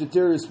acknowledge that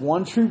there is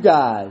one true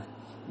God,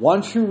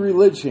 one true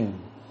religion,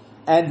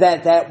 and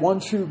that one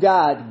true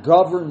God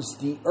governs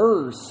the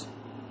earth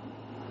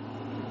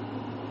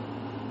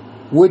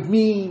would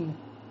mean,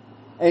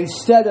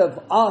 instead of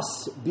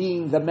us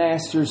being the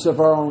masters of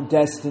our own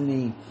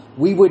destiny,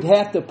 we would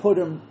have to put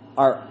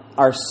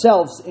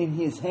ourselves in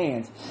His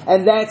hands.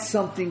 And that's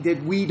something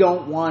that we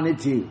don't want to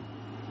do.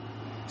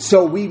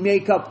 So we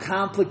make up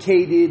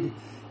complicated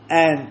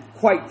and,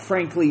 quite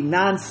frankly,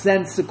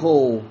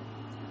 nonsensical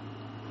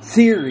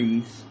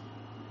theories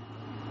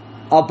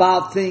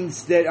about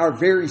things that are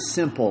very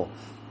simple.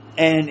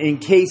 And in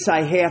case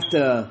I have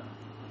to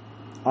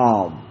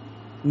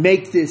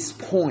make this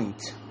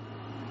point,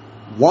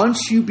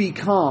 once you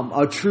become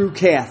a true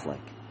Catholic,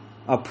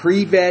 a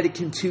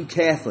pre-Vatican II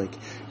Catholic,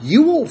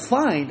 you will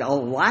find a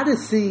lot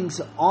of things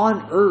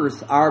on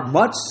earth are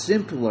much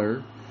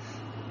simpler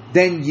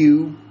than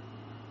you've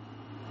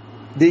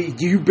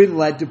been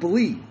led to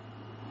believe,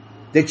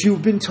 that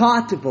you've been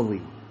taught to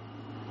believe.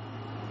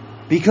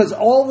 Because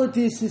all of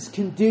this is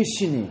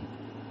conditioning.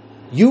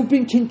 You've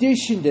been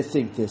conditioned to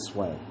think this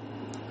way.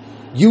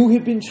 You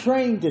have been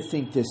trained to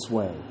think this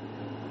way.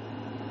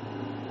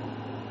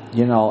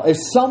 If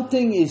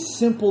something is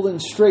simple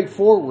and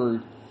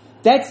straightforward,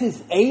 that's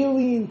as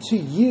alien to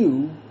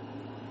you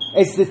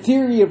as the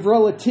theory of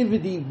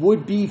relativity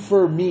would be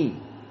for me.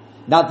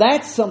 Now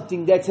that's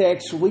something that's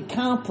actually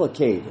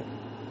complicated.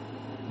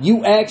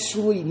 You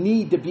actually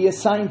need to be a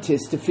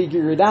scientist to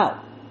figure it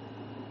out.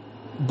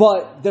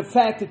 But the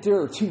fact that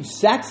there are two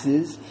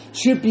sexes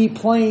should be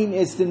plain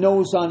as the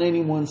nose on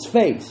anyone's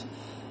face.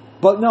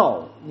 But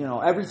no,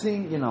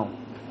 everything,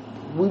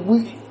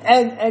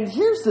 and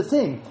here's the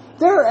thing.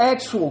 There are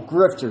actual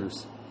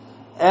grifters,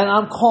 and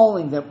I'm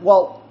calling them,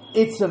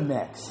 it's a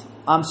mix.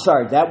 I'm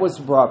sorry, that was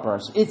a broad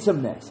brush. It's a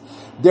mix.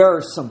 There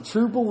are some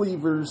true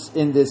believers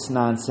in this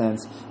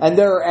nonsense, and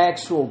there are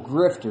actual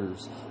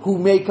grifters who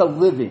make a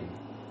living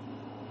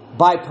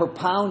by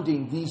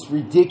propounding these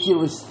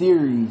ridiculous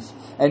theories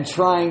and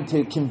trying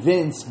to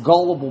convince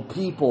gullible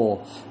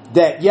people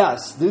that,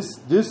 yes, this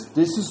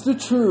is the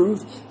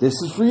truth,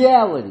 this is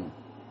reality.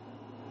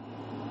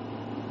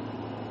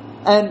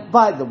 And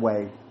by the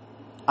way,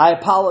 I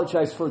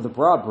apologize for the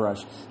broad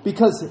brush,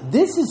 because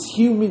this is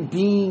human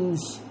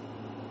beings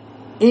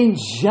in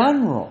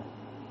general.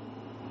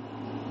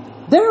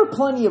 There are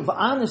plenty of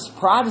honest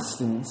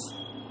Protestants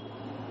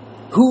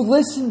who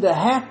listen to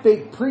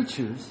half-baked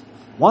preachers.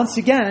 Once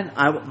again,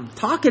 I'm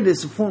talking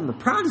as a former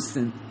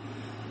Protestant,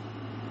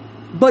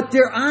 but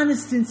they're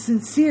honest and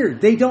sincere.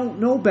 They don't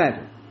know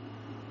better.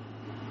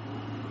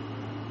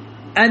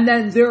 And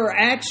then there are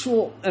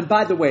and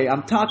by the way,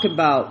 I'm talking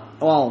about,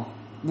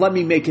 let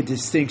me make a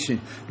distinction.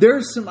 There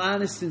are some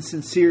honest and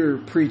sincere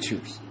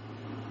preachers.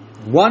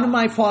 One of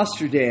my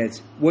foster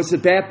dads was a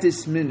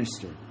Baptist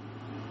minister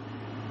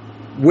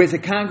with a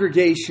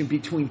congregation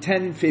between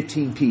 10 and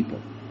 15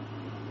 people.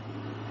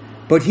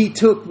 But he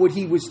took what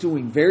he was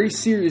doing very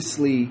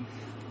seriously,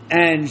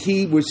 and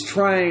he was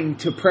trying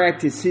to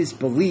practice his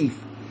belief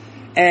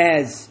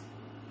as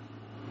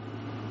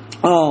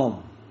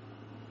an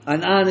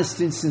honest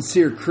and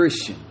sincere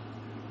Christian.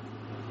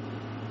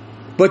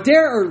 But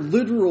there are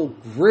literal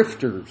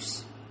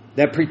grifters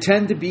that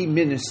pretend to be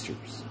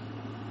ministers.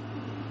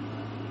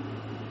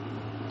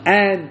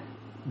 And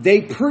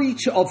they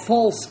preach a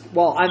false,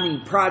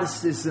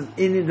 Protestantism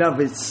in and of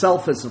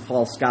itself is a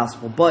false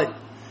gospel, but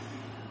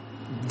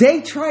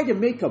they try to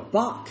make a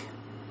buck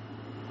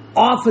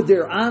off of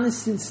their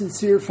honest and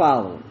sincere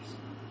followers.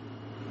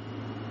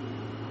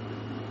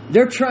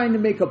 They're trying to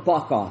make a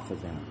buck off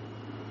of them.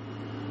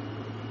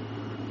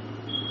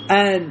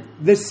 And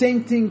the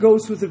same thing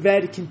goes with the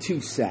Vatican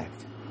II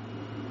sect.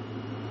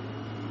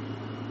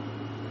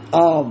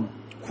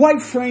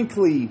 Quite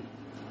frankly,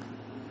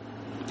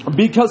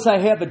 because I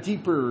have a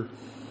deeper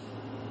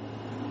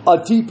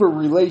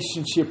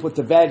relationship with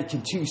the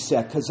Vatican II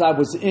sect, because I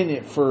was in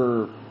it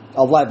for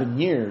 11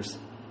 years,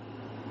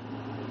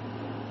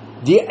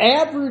 the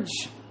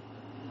average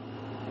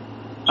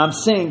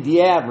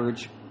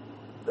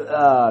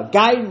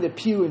guy in the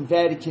pew in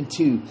Vatican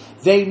II,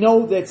 they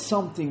know that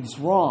something's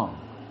wrong.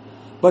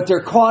 But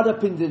they're caught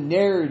up in the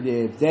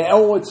narrative that,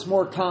 it's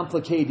more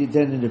complicated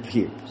than it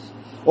appears.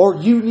 Or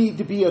you need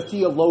to be a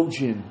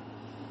theologian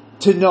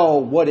to know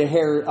what a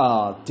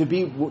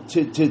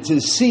to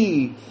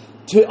see,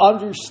 to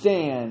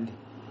understand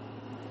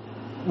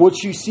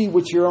what you see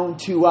with your own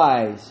two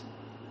eyes,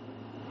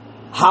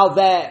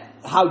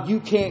 how you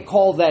can't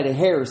call that a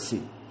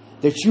heresy,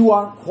 that you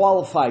aren't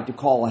qualified to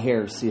call a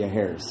heresy.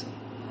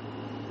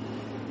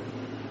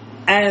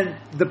 And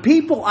the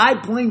people I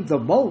blame the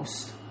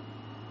most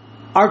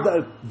are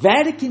the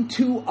Vatican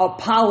II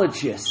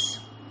apologists,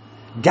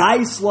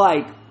 guys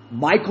like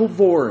Michael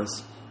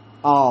Voris,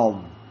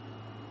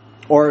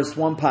 or as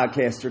one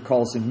podcaster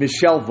calls him,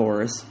 Michelle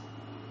Voris,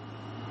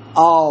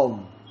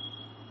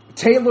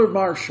 Taylor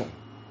Marshall,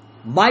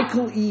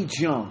 Michael E.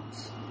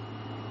 Jones,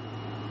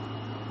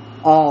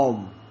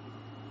 I'm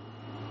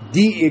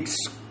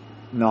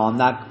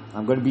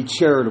going to be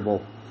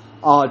charitable,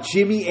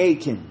 Jimmy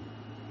Akin.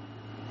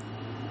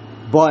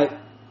 But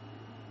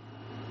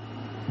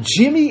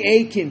Jimmy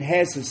Akin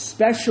has a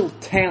special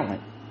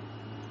talent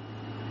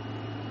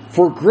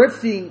for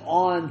grifting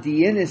on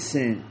the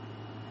innocent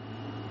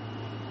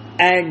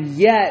and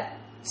yet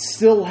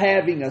still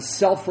having a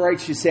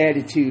self-righteous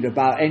attitude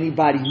about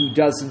anybody who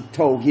doesn't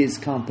toe his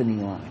company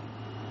line.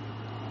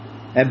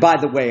 And by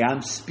the way,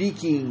 I'm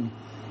speaking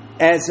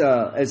as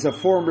a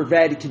former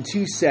Vatican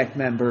II sect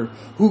member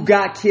who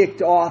got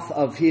kicked off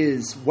of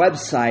his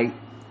website,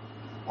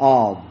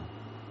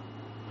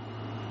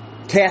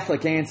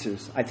 Catholic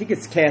Answers. I think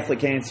it's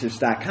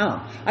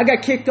CatholicAnswers.com. I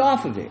got kicked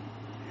off of it.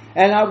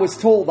 And I was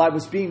told I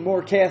was being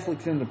more Catholic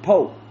than the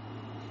Pope.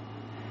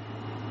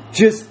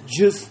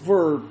 Just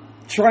for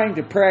trying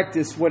to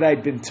practice what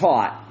I'd been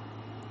taught.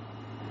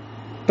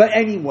 But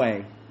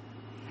anyway,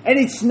 and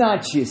it's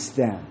not just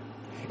them.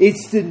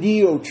 It's the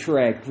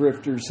neo-track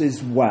drifters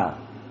as well.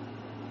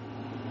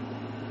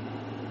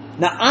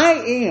 Now, I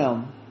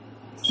am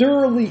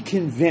thoroughly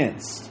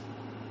convinced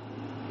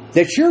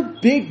that your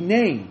big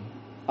name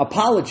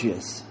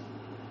apologists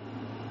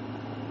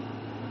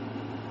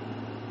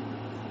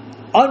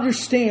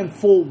understand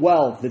full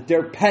well that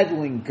they're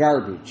peddling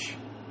garbage.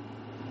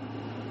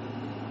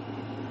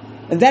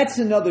 And that's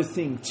another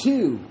thing,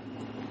 too,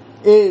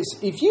 is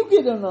if you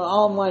get in an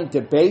online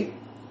debate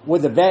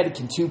with a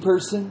Vatican II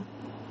person,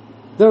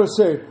 they'll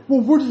say,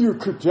 well, what are your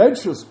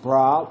credentials,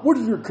 brah? What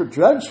are your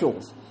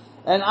credentials?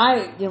 And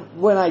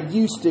when I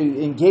used to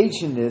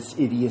engage in this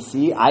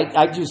idiocy,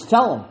 I just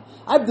tell them,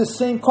 I have the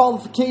same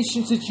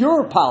qualifications as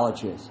your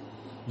apologist.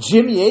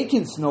 Jimmy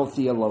Akin's no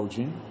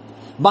theologian.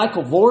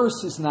 Michael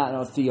Voris is not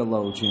a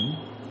theologian.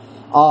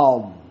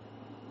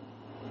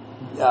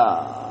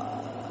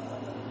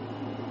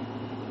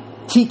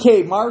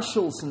 T.K.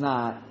 Marshall's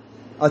not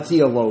a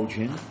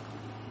theologian.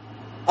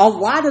 A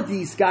lot of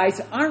these guys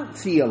aren't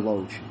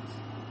theologians.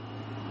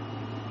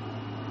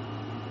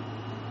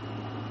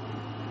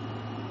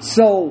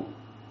 So,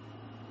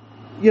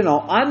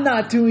 I'm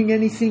not doing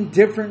anything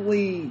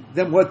differently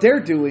than what they're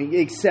doing,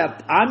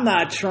 except I'm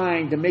not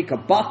trying to make a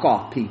buck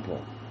off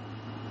people.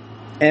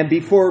 And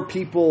before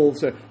people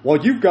say, well,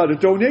 you've got a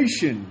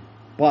donation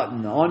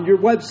button on your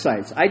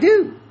websites. I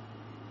do.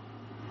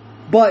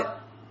 But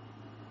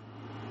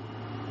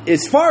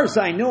as far as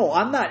I know,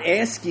 I'm not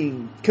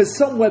asking, because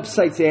some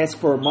websites ask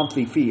for a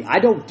monthly fee. I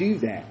don't do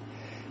that.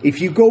 If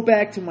you go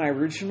back to my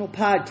original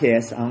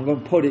podcast, I'm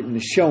going to put it in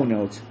the show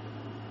notes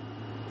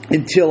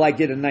until I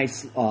get a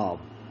nice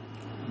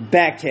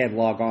back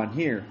catalog on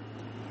here.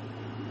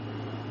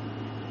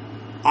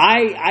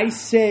 I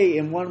say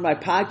in one of my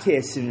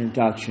podcast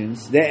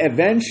introductions that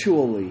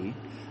eventually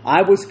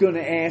I was going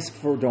to ask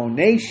for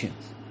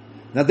donations.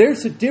 Now,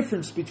 there's a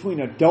difference between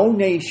a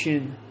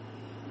donation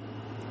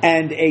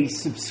and a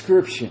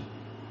subscription.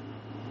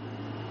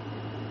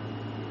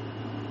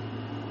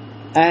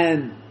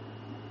 And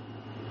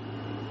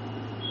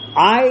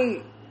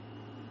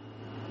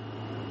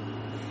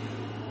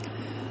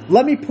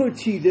let me put it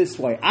to you this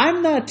way.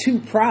 I'm not too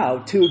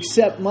proud to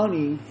accept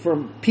money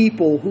from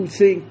people who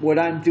think what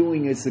I'm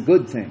doing is a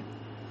good thing.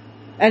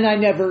 And I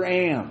never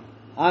am.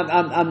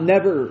 I'm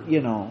never,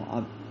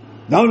 no.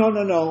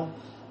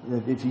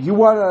 If you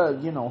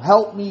want to,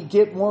 help me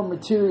get more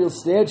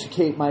materials to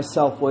educate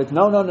myself with,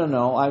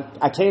 no.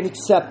 I can't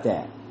accept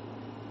that.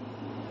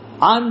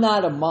 I'm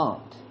not a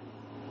monk.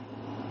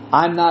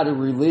 I'm not a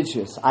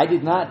religious. I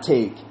did not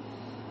take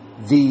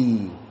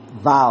the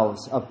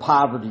vows of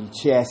poverty,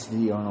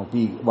 chastity, and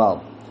obedience.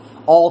 Well,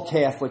 all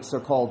Catholics are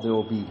called to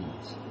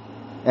obedience.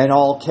 And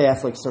all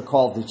Catholics are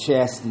called to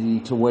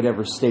chastity to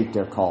whatever state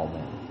they're called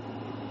in.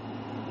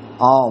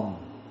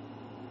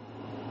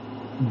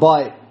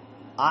 But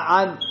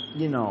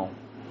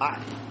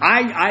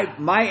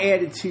my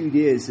attitude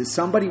is, if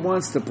somebody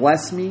wants to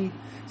bless me,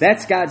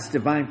 that's God's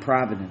divine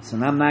providence,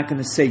 and I'm not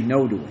going to say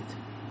no to it.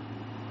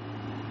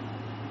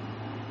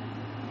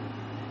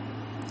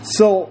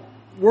 So,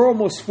 we're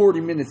almost 40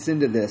 minutes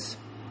into this.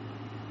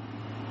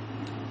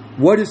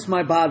 What is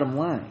my bottom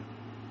line?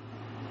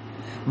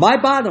 My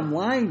bottom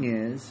line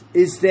is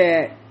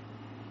that,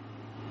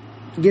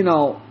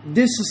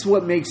 this is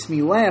what makes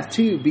me laugh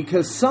too,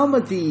 because some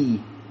of the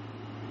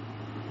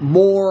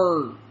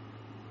more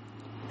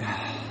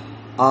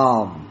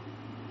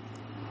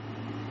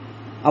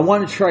I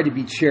want to try to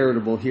be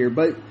charitable here,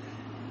 but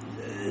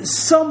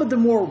some of the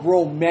more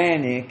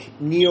romantic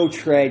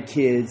neo-trad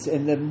kids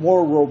and the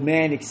more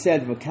romantic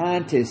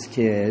sedevacantist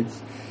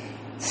kids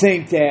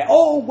think that,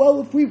 oh,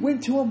 well, if we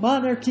went to a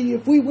monarchy,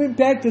 if we went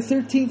back to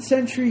 13th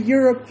century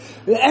Europe,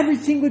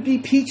 everything would be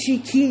peachy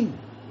keen.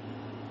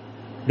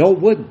 No, it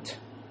wouldn't.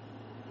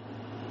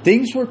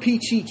 Things were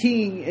peachy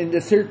keen in the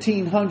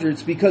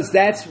 1300s because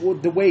that's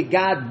the way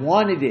God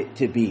wanted it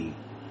to be.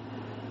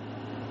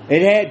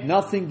 It had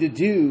nothing to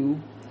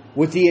do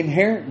with the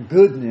inherent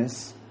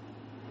goodness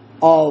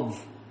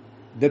of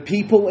the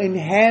people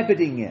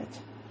inhabiting it.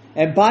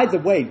 And by the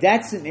way,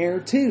 that's an error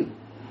too.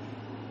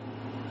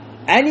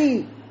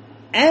 Any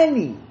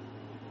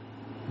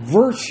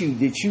virtue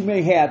that you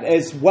may have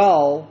as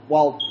well,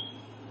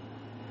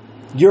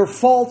 your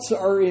faults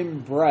are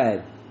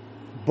inbred,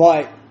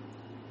 but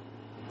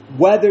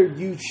whether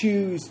you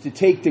choose to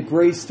take the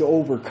grace to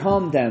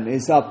overcome them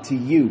is up to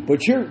you.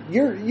 But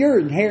your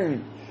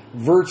inherent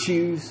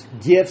virtues,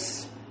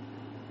 gifts,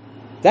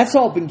 that's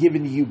all been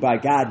given to you by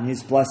God and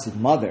His Blessed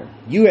Mother.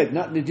 You had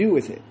nothing to do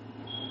with it.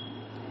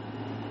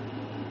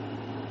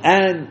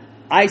 And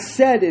I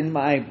said in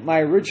my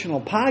original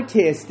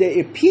podcast that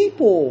if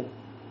people,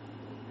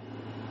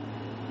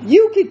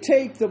 you could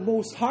take the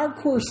most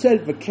hardcore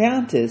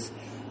sedevacantist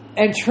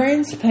and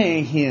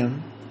transplant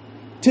him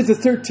to the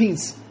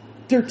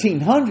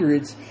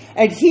 1300s,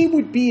 and he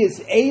would be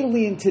as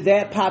alien to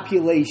that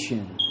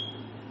population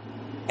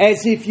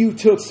as if you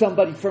took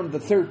somebody from the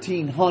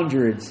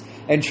 1300s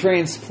and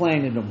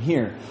transplanted them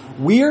here.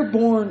 We are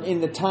born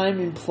in the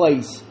time and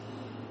place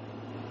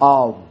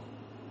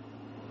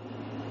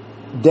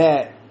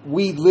that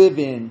we live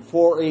in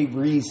for a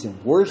reason.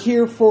 We're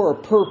here for a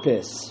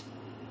purpose.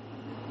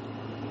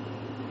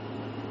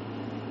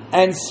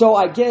 And so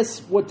I guess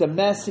what the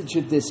message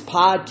of this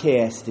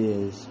podcast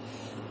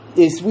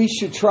is we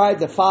should try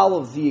to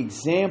follow the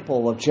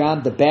example of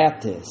John the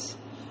Baptist.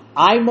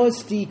 I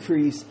must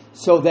decrease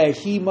so that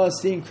He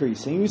must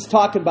increase. And he was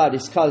talking about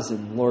his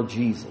cousin, Lord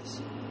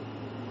Jesus.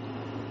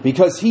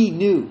 Because he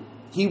knew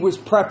he was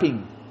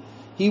prepping.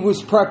 He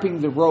was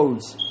prepping the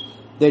roads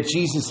that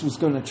Jesus was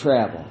going to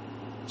travel.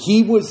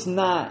 He was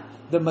not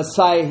the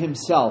Messiah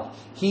Himself.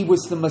 He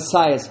was the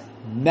Messiah's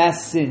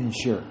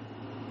messenger.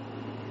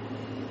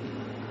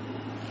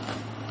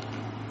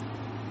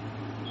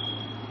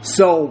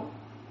 So,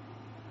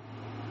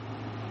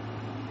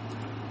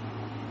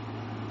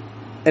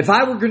 if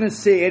I were going to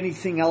say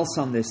anything else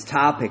on this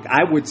topic,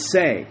 I would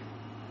say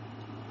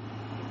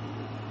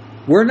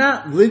we're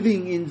not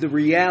living in the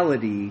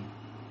reality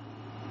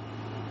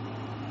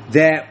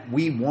that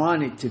we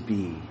want it to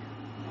be.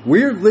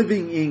 We're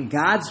living in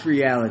God's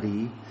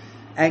reality,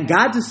 and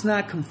God does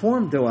not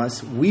conform to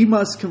us. We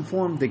must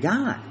conform to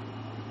God.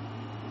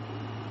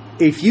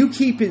 If you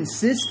keep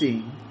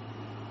insisting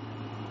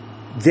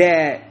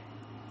that,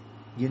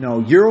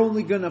 you're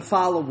only going to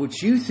follow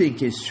what you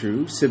think is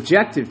true,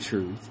 subjective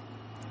truth,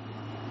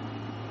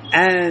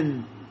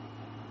 and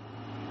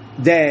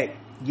that,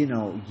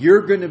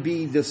 you're going to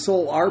be the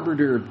sole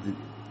arbiter of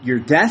your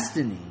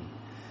destiny,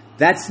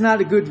 that's not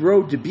a good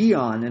road to be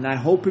on, and I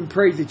hope and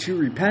pray that you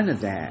repent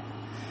of that.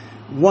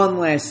 One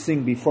last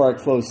thing before I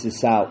close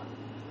this out.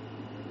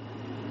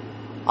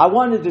 I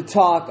wanted to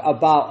talk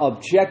about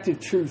objective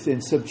truth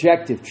and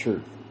subjective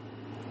truth.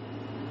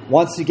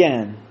 Once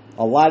again,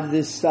 a lot of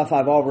this stuff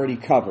I've already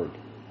covered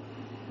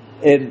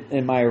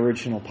in my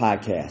original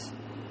podcast.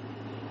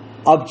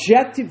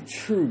 Objective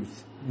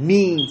truth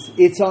means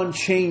it's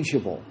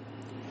unchangeable.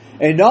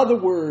 In other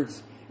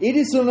words, it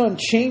is an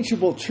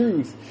unchangeable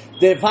truth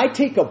that if I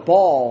take a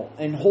ball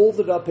and hold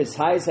it up as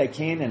high as I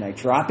can and I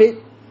drop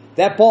it,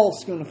 that ball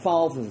is going to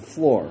fall to the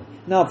floor.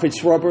 Now, if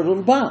it's rubber,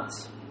 it'll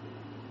bounce.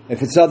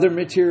 If it's other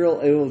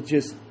material,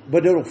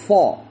 it'll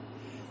fall.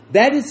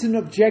 That is an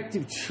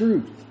objective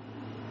truth.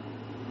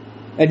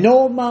 And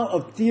no amount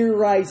of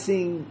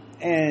theorizing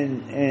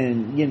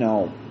and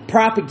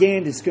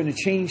propaganda is going to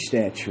change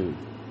that truth.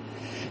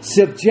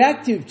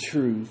 Subjective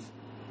truth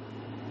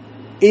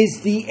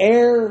is the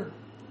air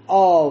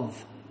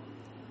of,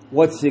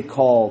 what's it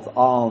called?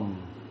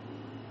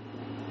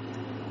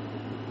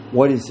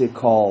 What is it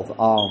called?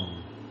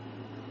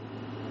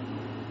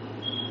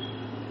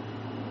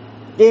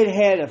 It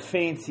had a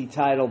fancy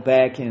title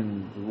back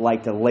in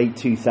the late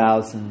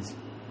 2000s.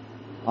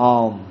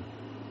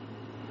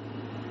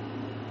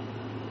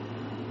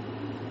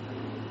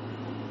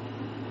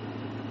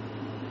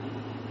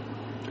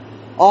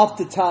 Off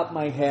the top of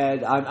my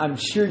head, I'm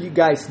sure you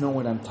guys know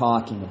what I'm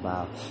talking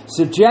about.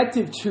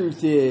 Subjective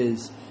truth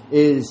is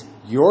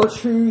your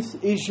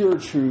truth is your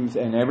truth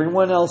and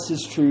everyone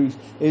else's truth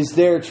is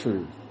their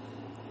truth.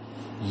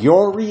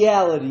 Your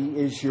reality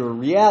is your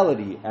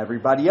reality.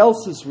 Everybody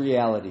else's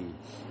reality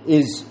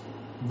is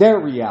their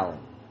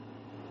reality.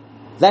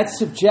 That's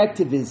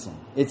subjectivism.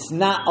 It's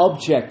not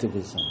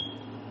objectivism.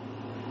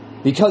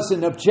 Because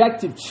an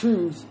objective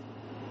truth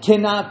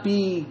cannot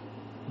be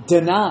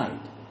denied.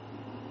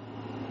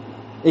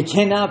 It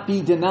cannot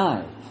be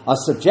denied. A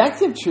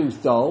subjective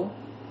truth, though,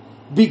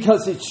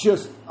 because it's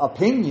just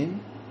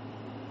opinion,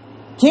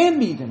 Can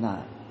be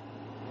denied.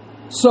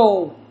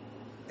 So,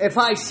 if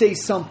I say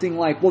something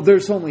like, well,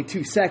 there's only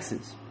two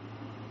sexes.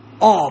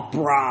 Oh,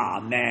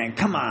 brah, man,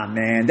 come on,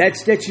 man.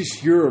 That's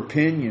just your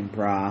opinion,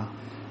 brah.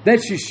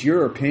 That's just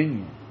your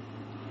opinion.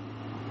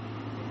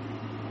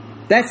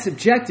 That's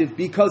subjective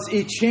because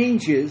it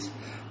changes.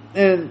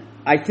 And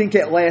I think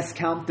at last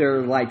count there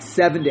are like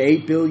 7 to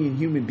 8 billion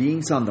human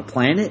beings on the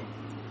planet.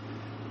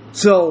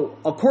 So,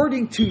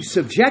 according to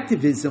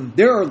subjectivism,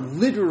 there are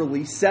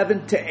literally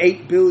 7 to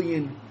 8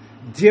 billion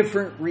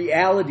different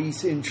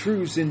realities and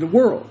truths in the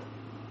world.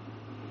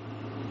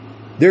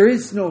 There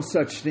is no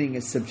such thing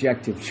as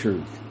subjective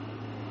truth.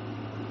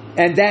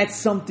 And that's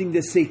something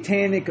the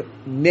Satanic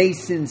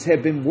Masons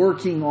have been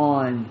working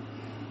on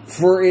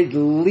for at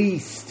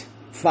least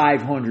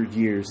 500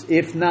 years,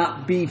 if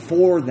not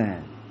before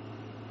then.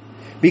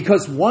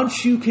 Because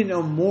once you can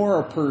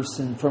ignore a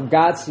person from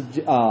God's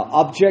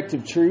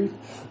objective truth,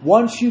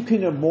 once you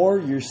can ignore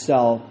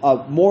yourself,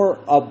 unmoor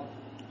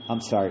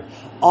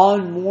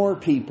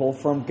people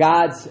from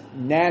God's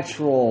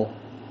natural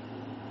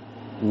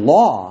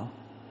law,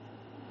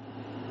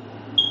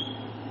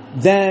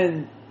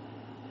 then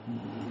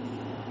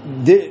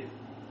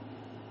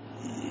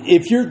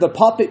if you're the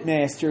puppet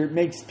master, it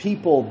makes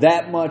people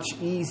that much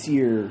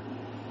easier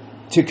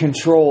to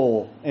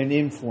control and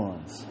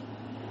influence.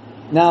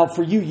 Now,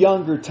 for you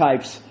younger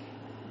types,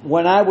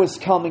 when I was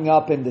coming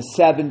up in the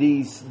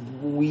 70s,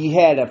 we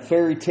had a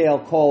fairy tale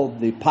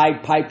called The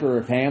Pied Piper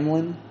of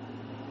Hamelin.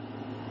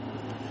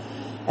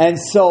 And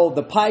so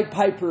the Pied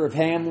Piper of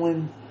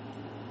Hamelin,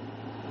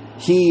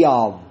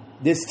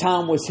 this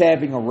town was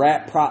having a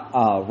rat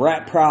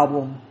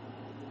problem.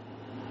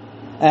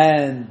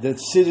 And the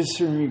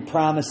citizenry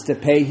promised to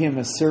pay him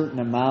a certain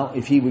amount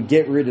if he would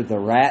get rid of the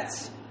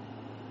rats.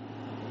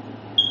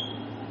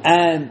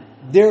 And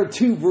there are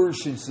two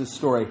versions of the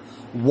story.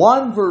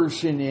 One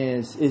version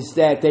is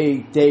that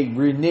they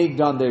reneged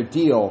on their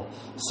deal.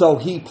 So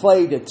he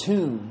played a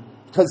tune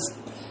because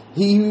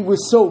he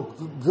was so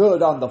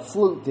good on the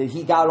flute that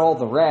he got all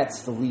the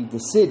rats to leave the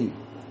city.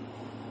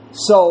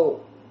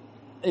 So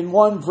in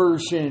one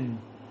version,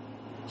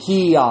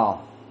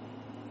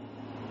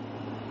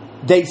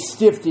 they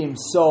stiffed him,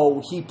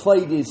 so he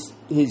played his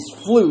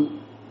flute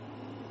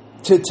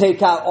to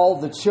take out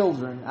all the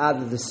children out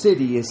of the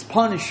city as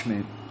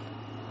punishment.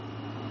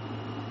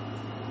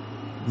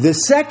 The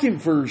second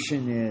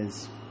version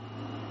is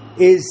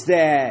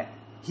that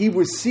he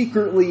was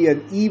secretly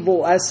an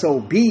evil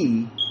SOB,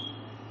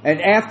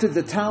 and after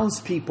the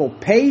townspeople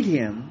paid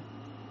him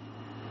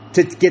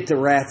to get the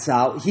rats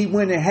out, he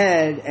went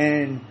ahead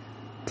and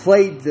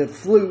played the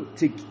flute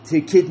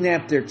to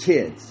kidnap their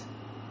kids.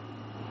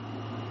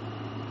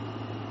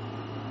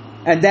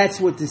 And that's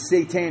what the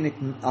Satanic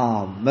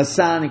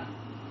Masonic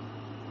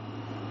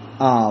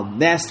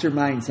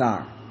masterminds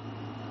are.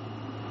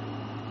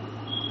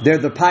 They're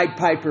the Pied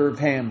Piper of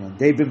Hamelin.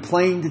 They've been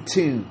playing the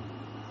tune,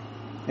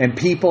 and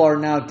people are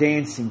now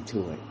dancing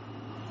to it,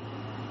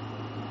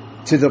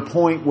 to the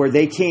point where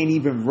they can't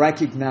even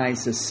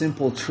recognize a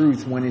simple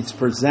truth when it's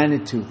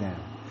presented to them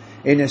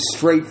in a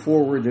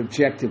straightforward,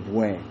 objective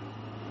way.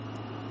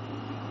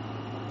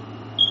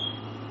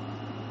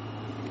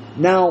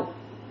 Now,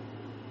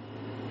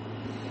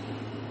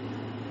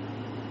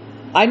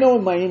 I know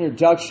in my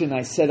introduction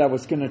I said I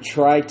was going to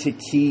try to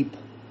keep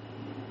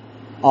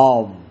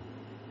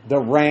the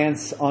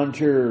rants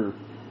under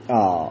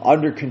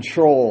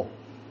control.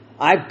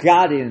 I've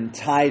got to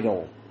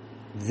entitle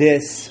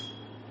this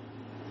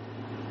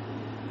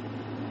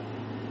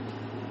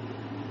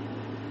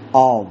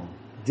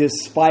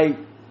despite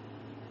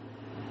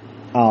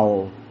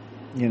I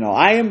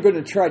am going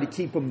to try to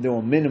keep them to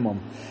a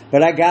minimum,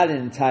 but I got to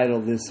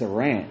entitle this a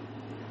rant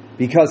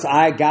because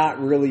I got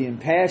really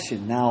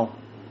impassioned. Now,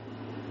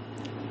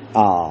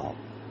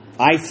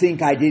 I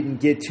think I didn't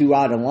get too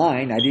out of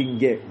line. I didn't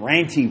get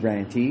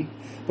ranty,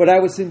 but I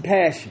was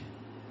impassioned.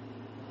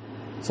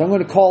 So I'm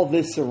going to call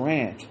this a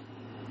rant.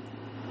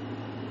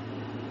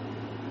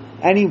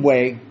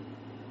 Anyway,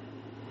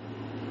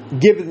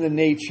 given the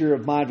nature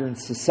of modern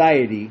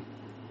society,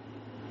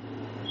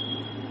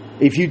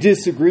 if you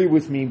disagree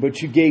with me,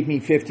 but you gave me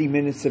 50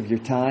 minutes of your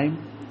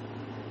time,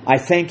 I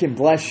thank and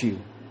bless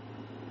you.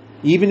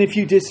 Even if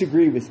you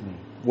disagree with me,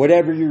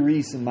 whatever your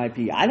reason might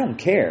be, I don't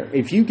care.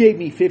 If you gave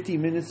me 50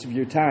 minutes of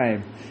your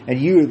time and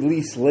you at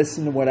least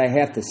listen to what I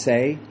have to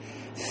say,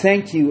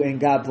 thank you and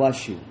God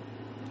bless you.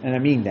 And I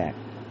mean that.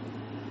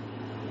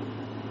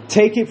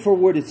 Take it for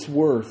what it's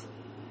worth.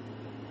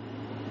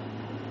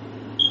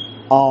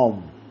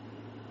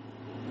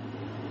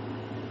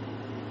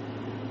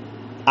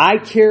 I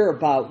care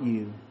about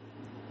you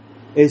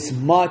as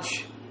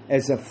much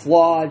as a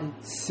flawed,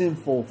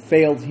 sinful,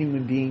 failed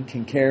human being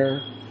can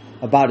care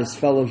about his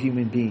fellow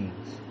human beings.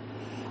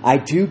 I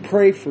do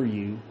pray for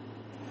you,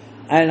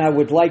 and I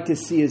would like to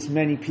see as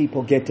many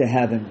people get to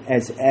heaven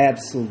as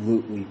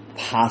absolutely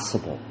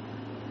possible.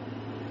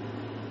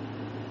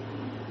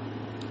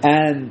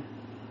 And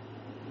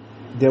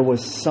there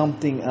was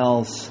something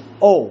else.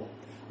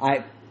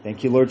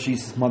 Thank you, Lord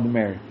Jesus, Mother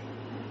Mary.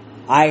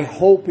 I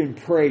hope and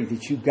pray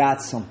that you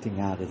got something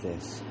out of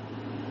this.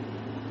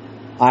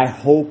 I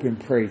hope and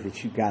pray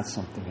that you got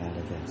something out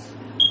of this.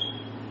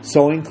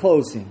 So in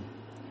closing,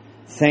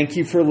 thank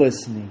you for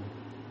listening.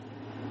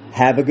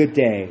 Have a good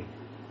day.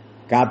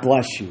 God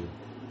bless you.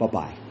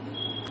 Bye-bye.